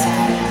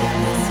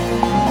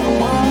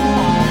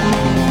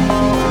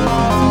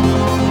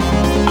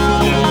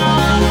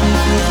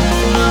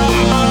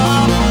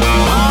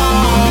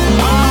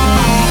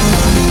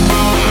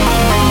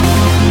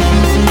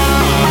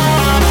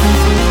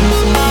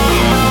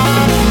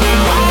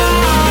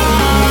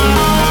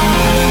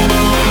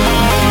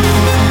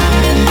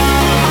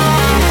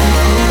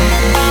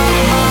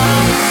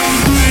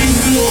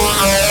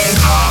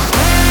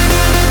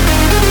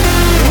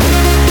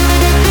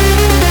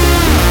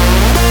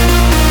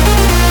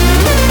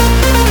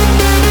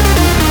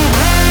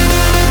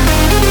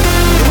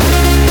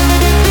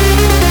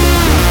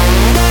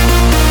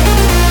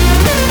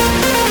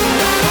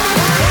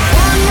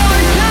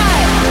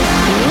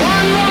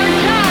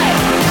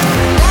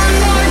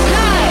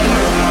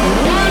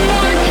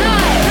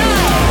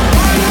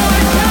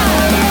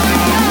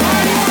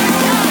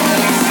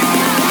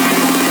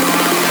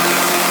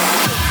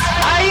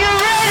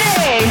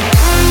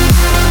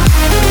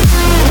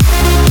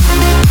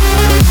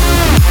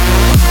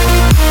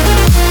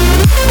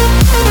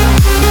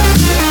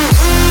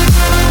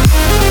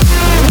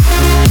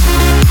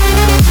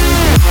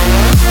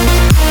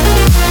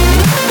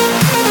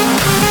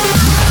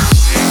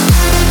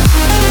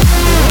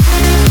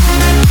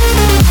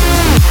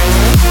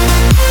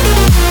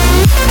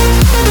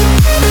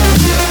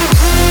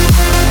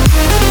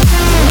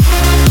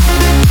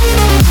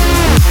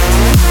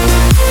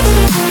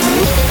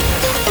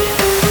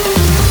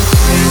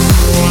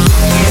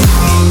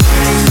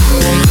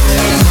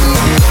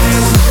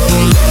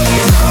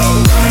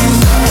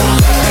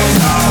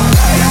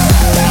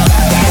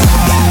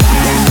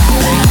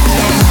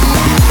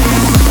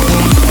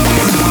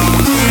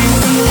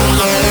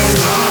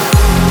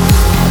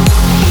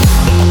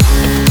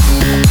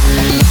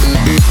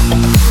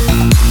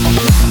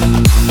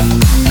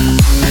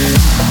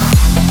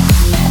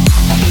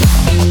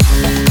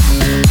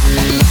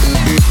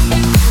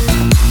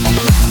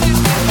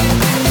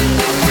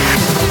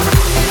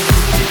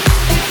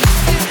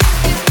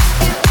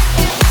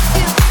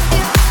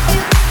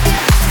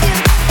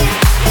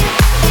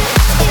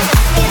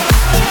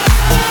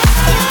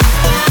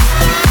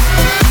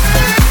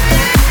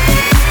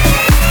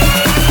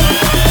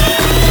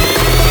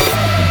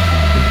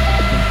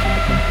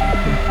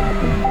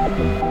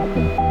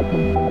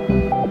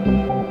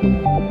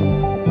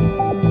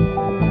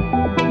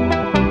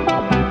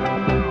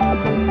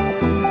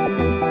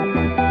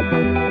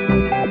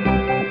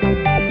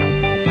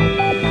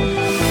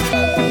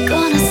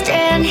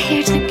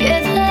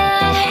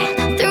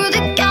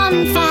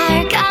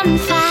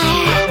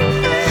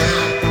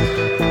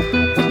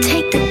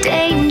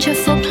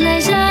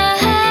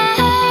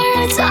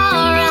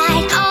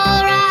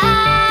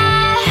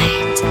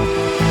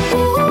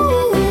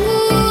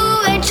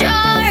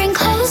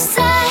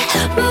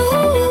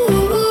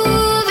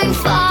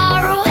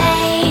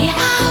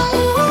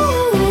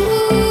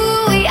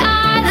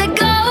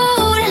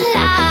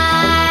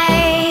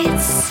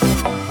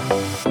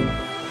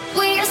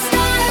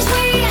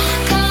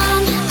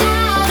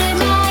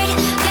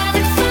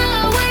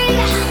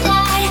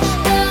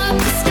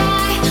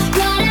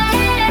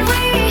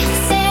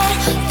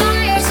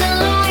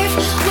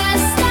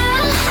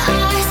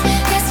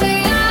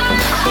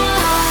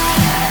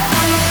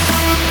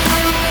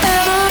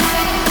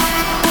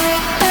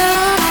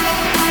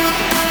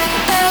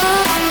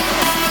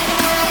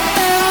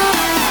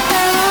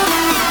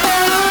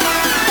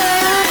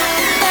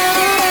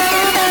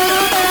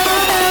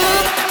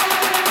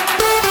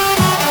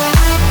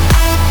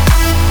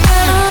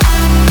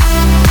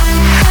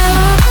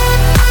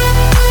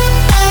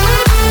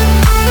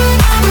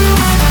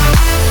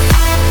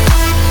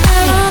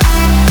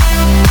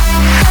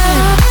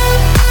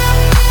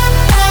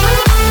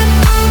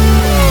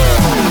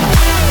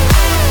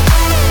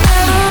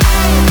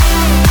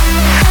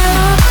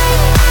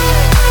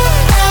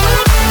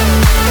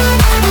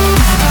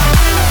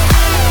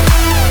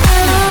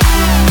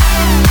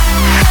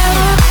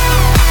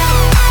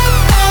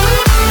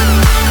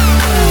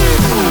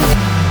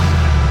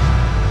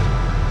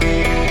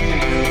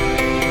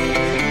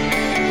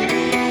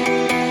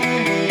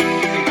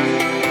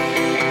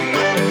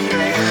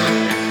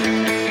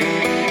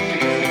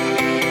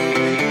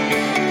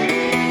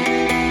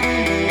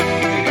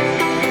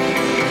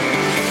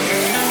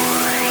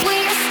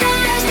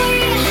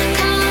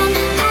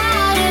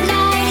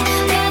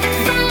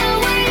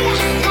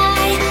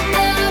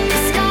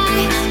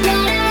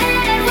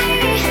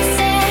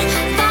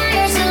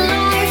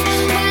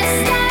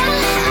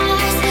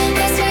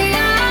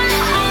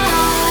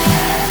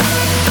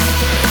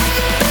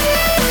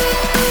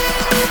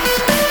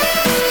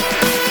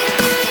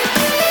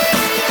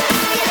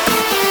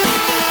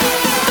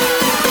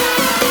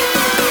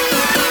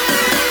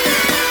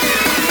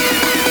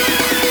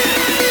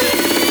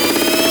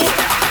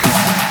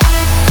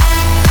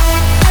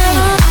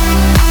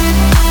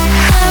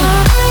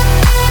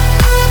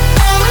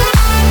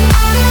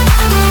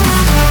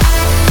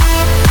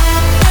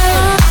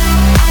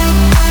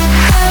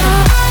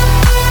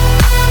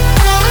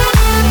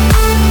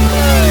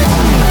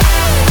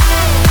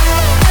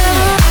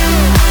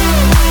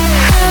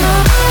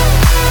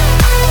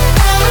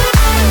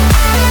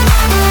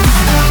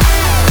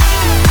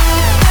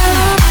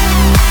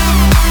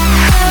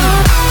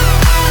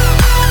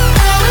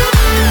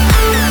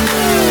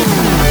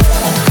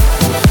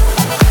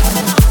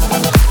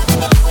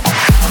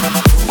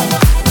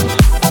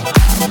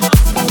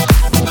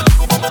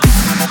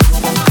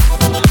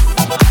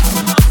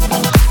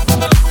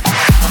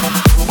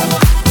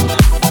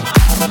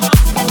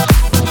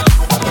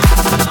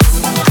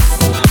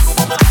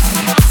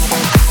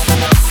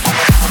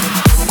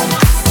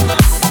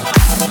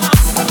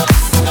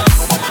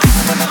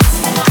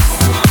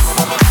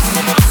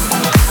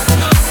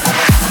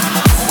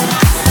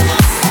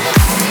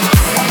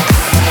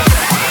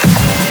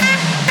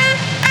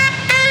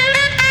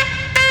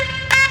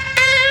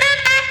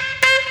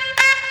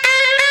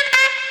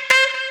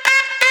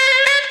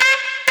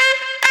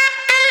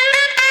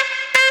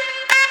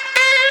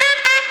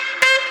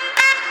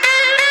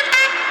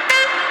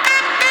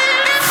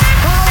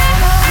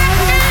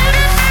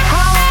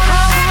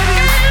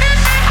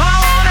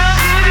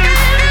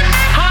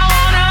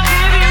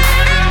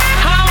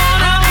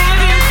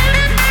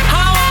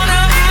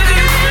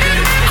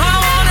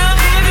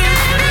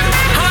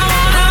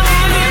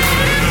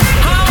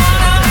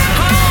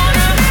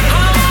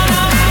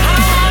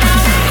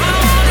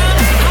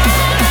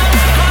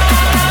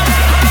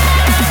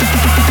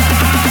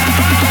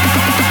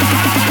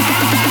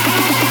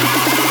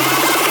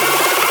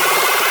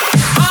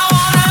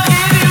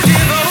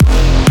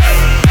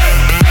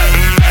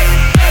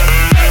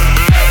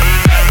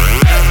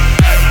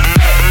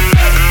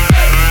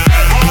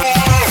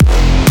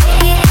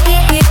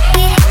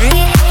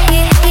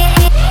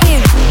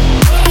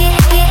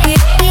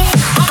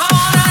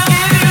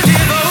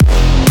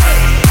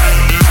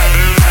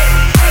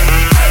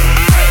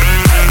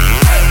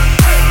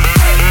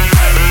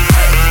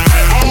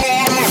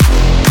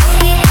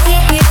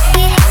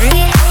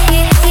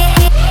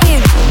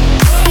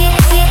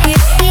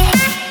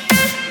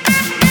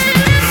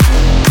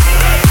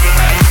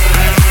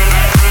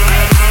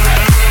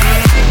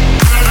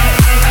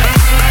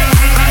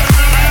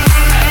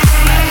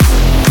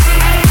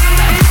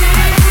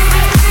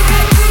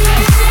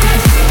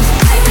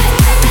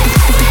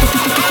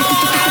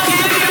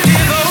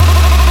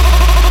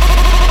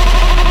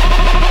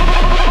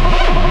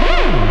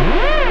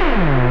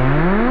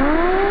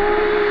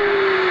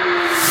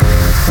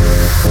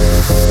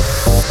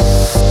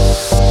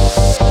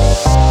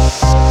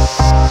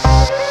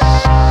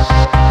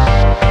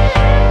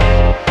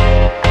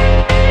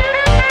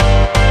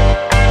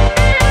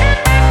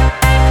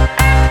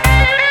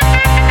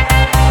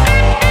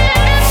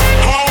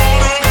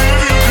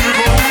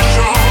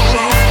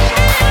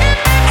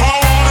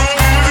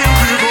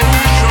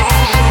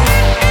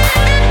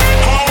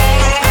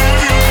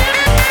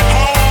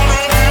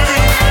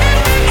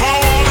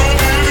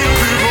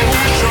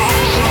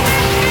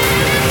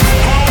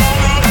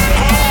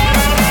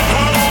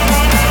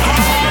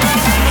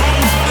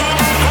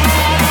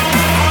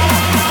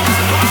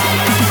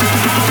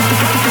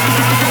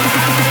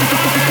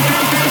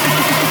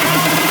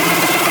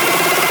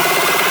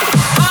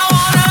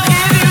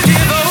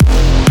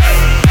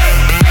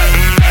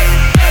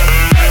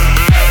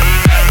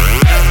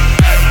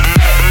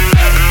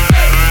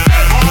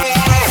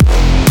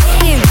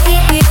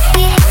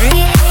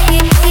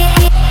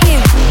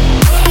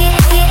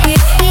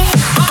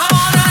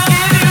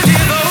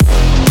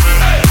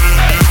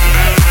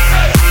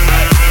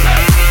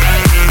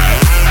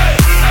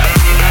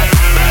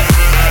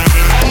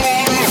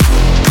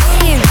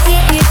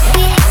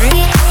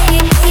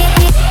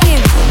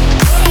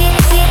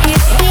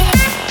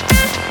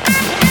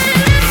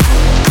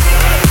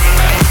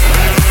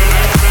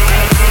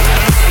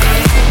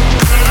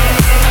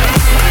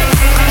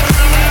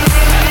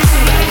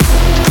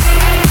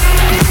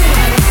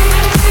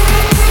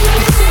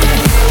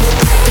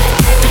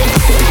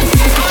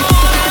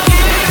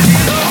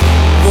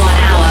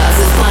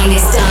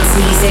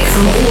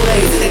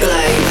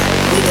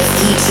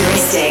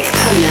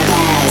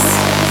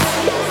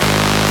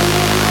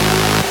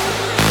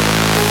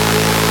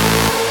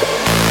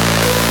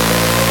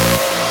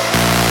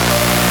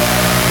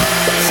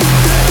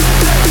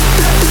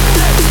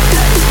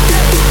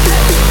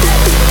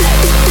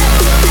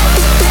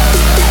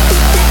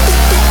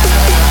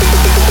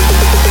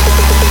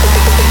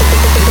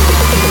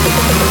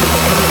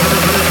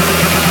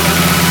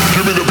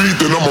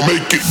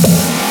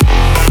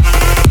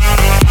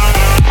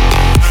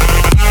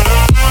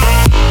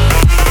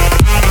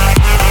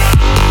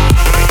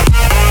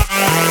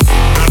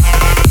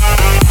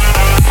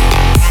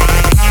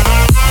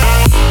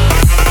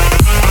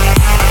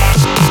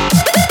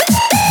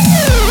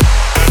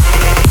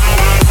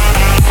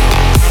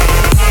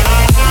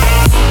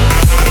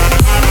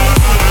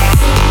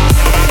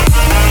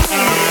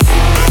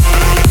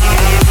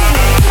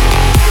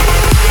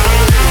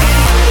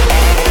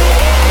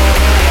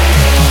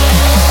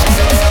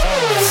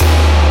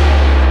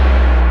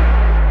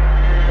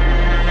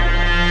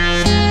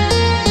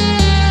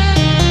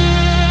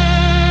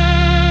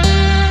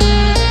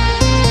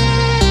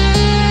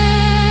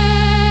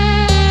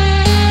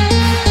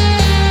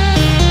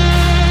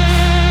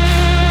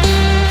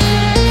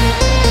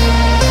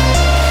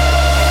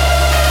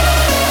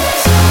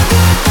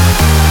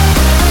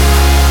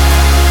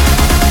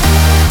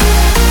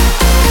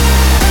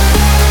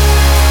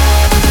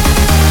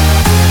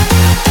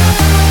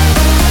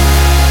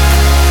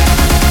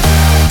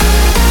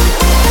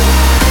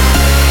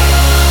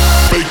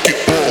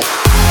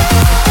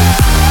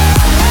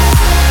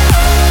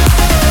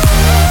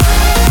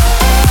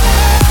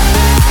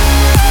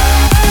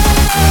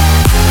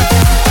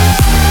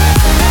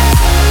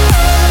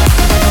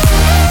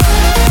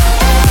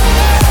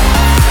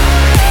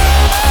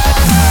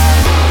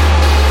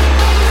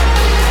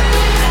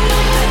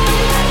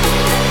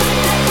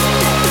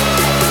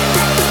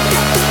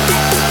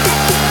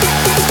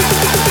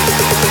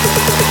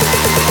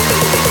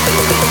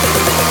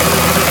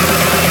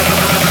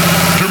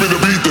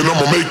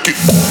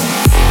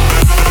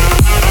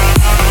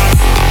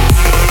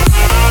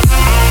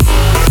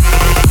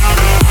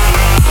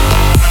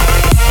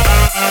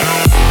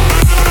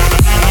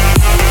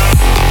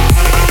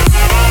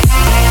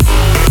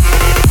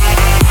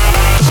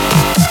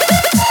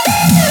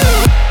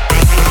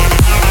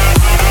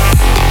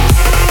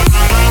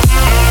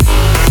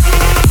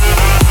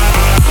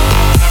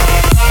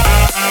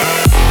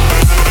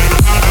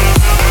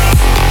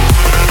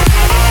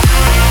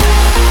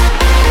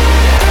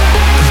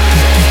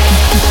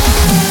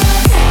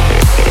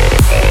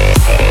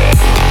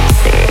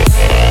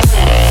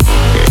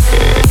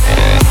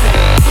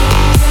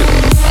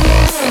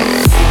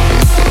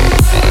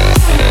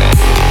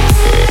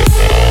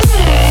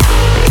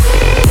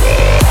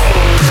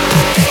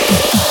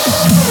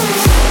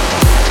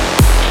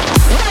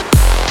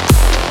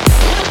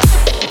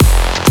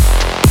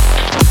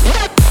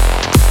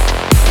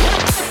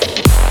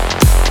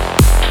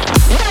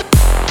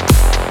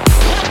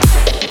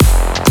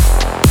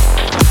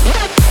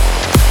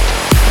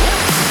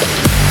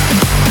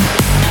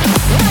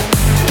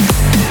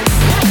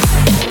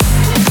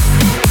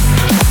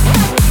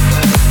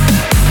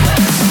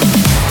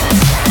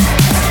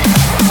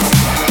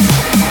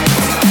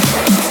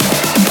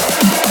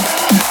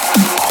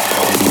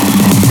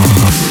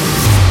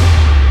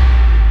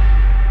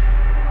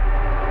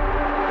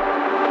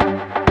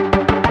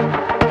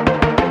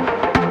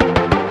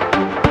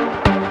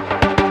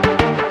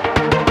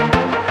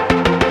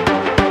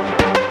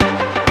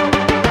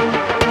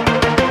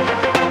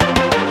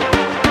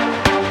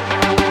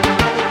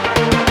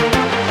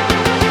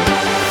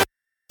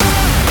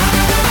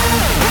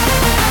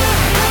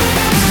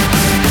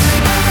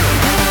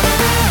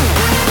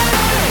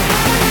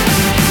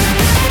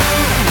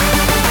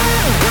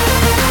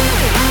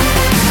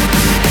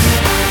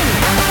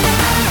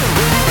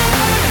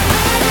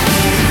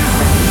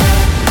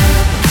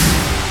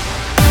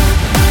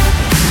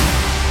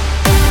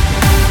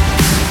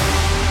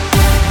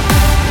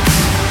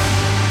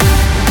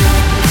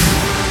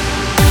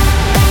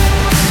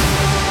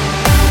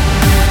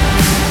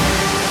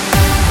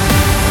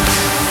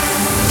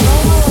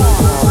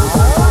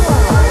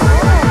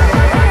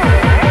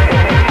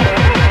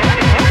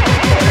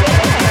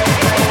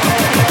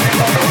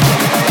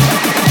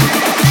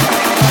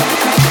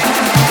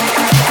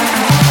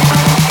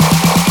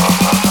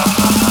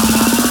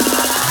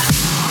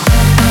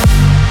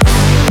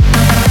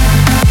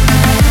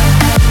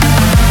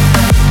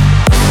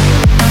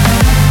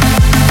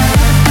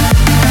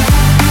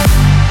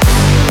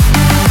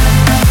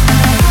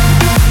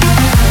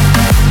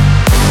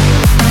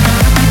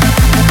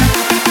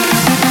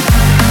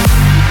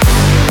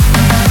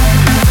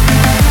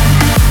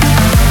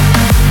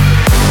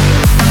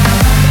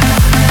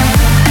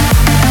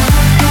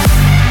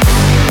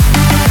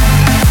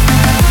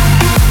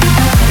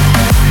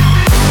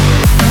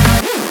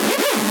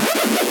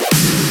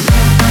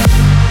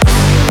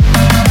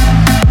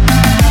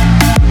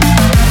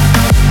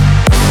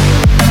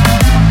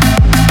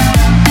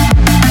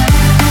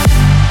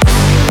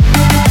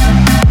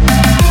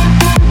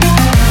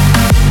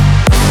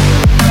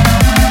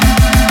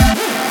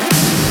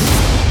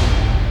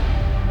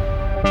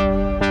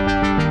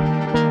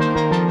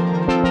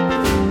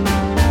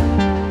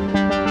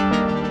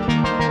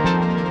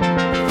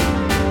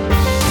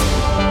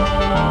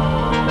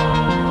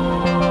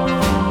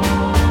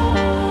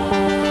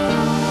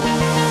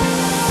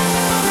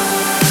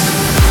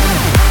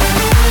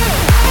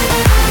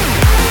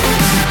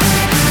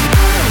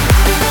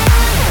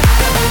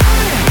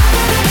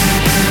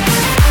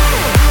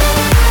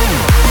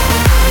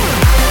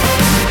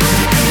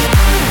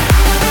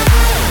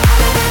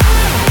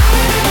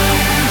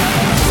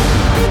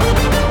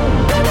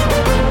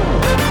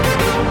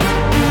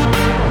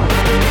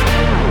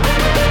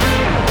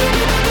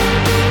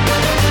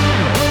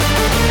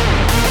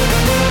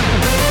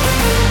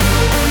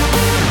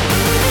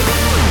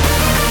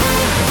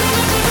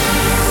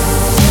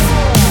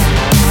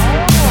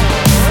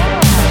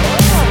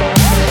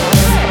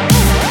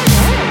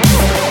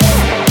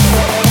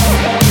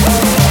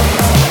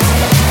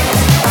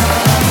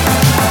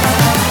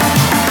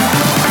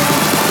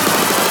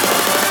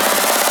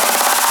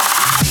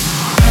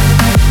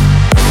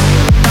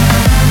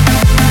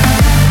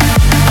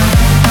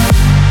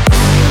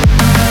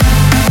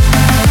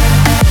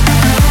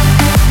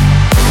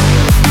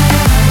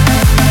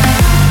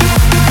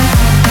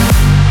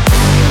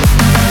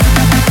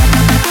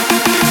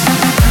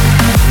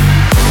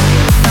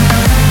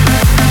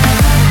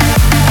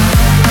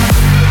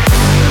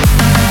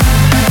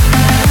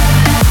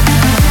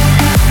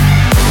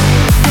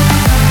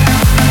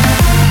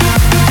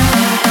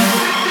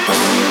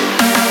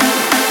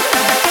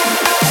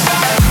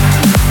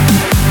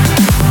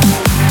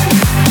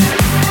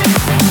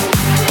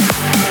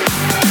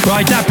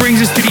 Right, that brings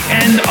us to the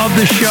end of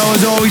the show.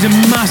 As always, a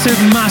massive,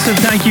 massive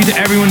thank you to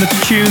everyone that's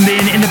tuned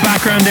in. In the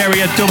background there,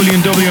 we had W&W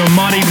and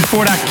Modi.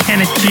 Before that,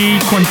 Kenneth G,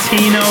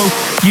 QUINTINO,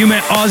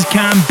 UMMET,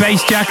 OZCAN,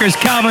 BASSJACKERS,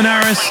 Calvin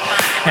Harris,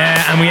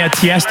 and we had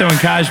Tiesto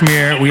and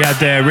KSHMR. We had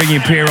the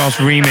RIGGI and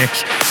PIROS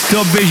remix.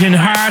 DUBVISION,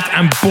 Heart,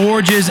 and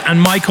Borges, and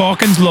Mike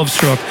Hawkins,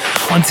 Lovestruck.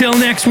 Until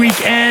next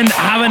weekend,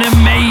 have an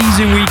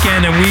amazing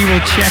weekend, and we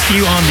will check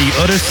you on the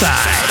other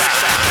side.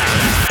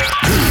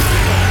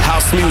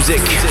 House music.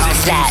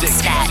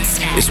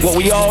 It's what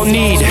we all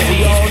need.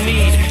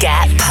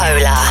 Get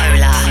polar.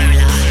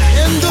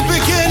 In the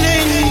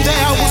beginning,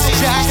 there was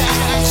Jack.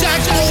 Jack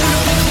owned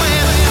the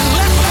planet.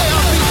 Let there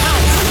be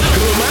house.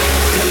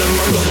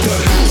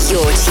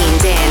 You're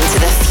tuned in to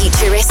the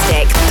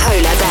futuristic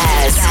Polar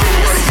Bears.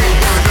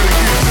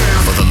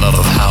 For the love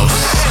of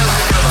house,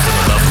 for the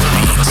love of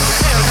beats.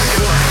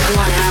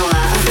 1 hour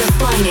of the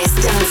finest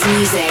dance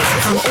music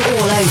from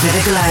all over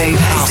the globe.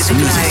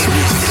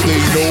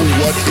 They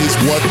know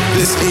what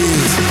this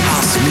is.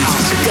 House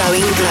music.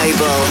 Going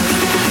global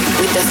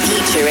with the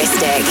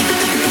futuristic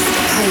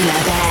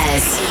Polar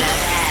Bears.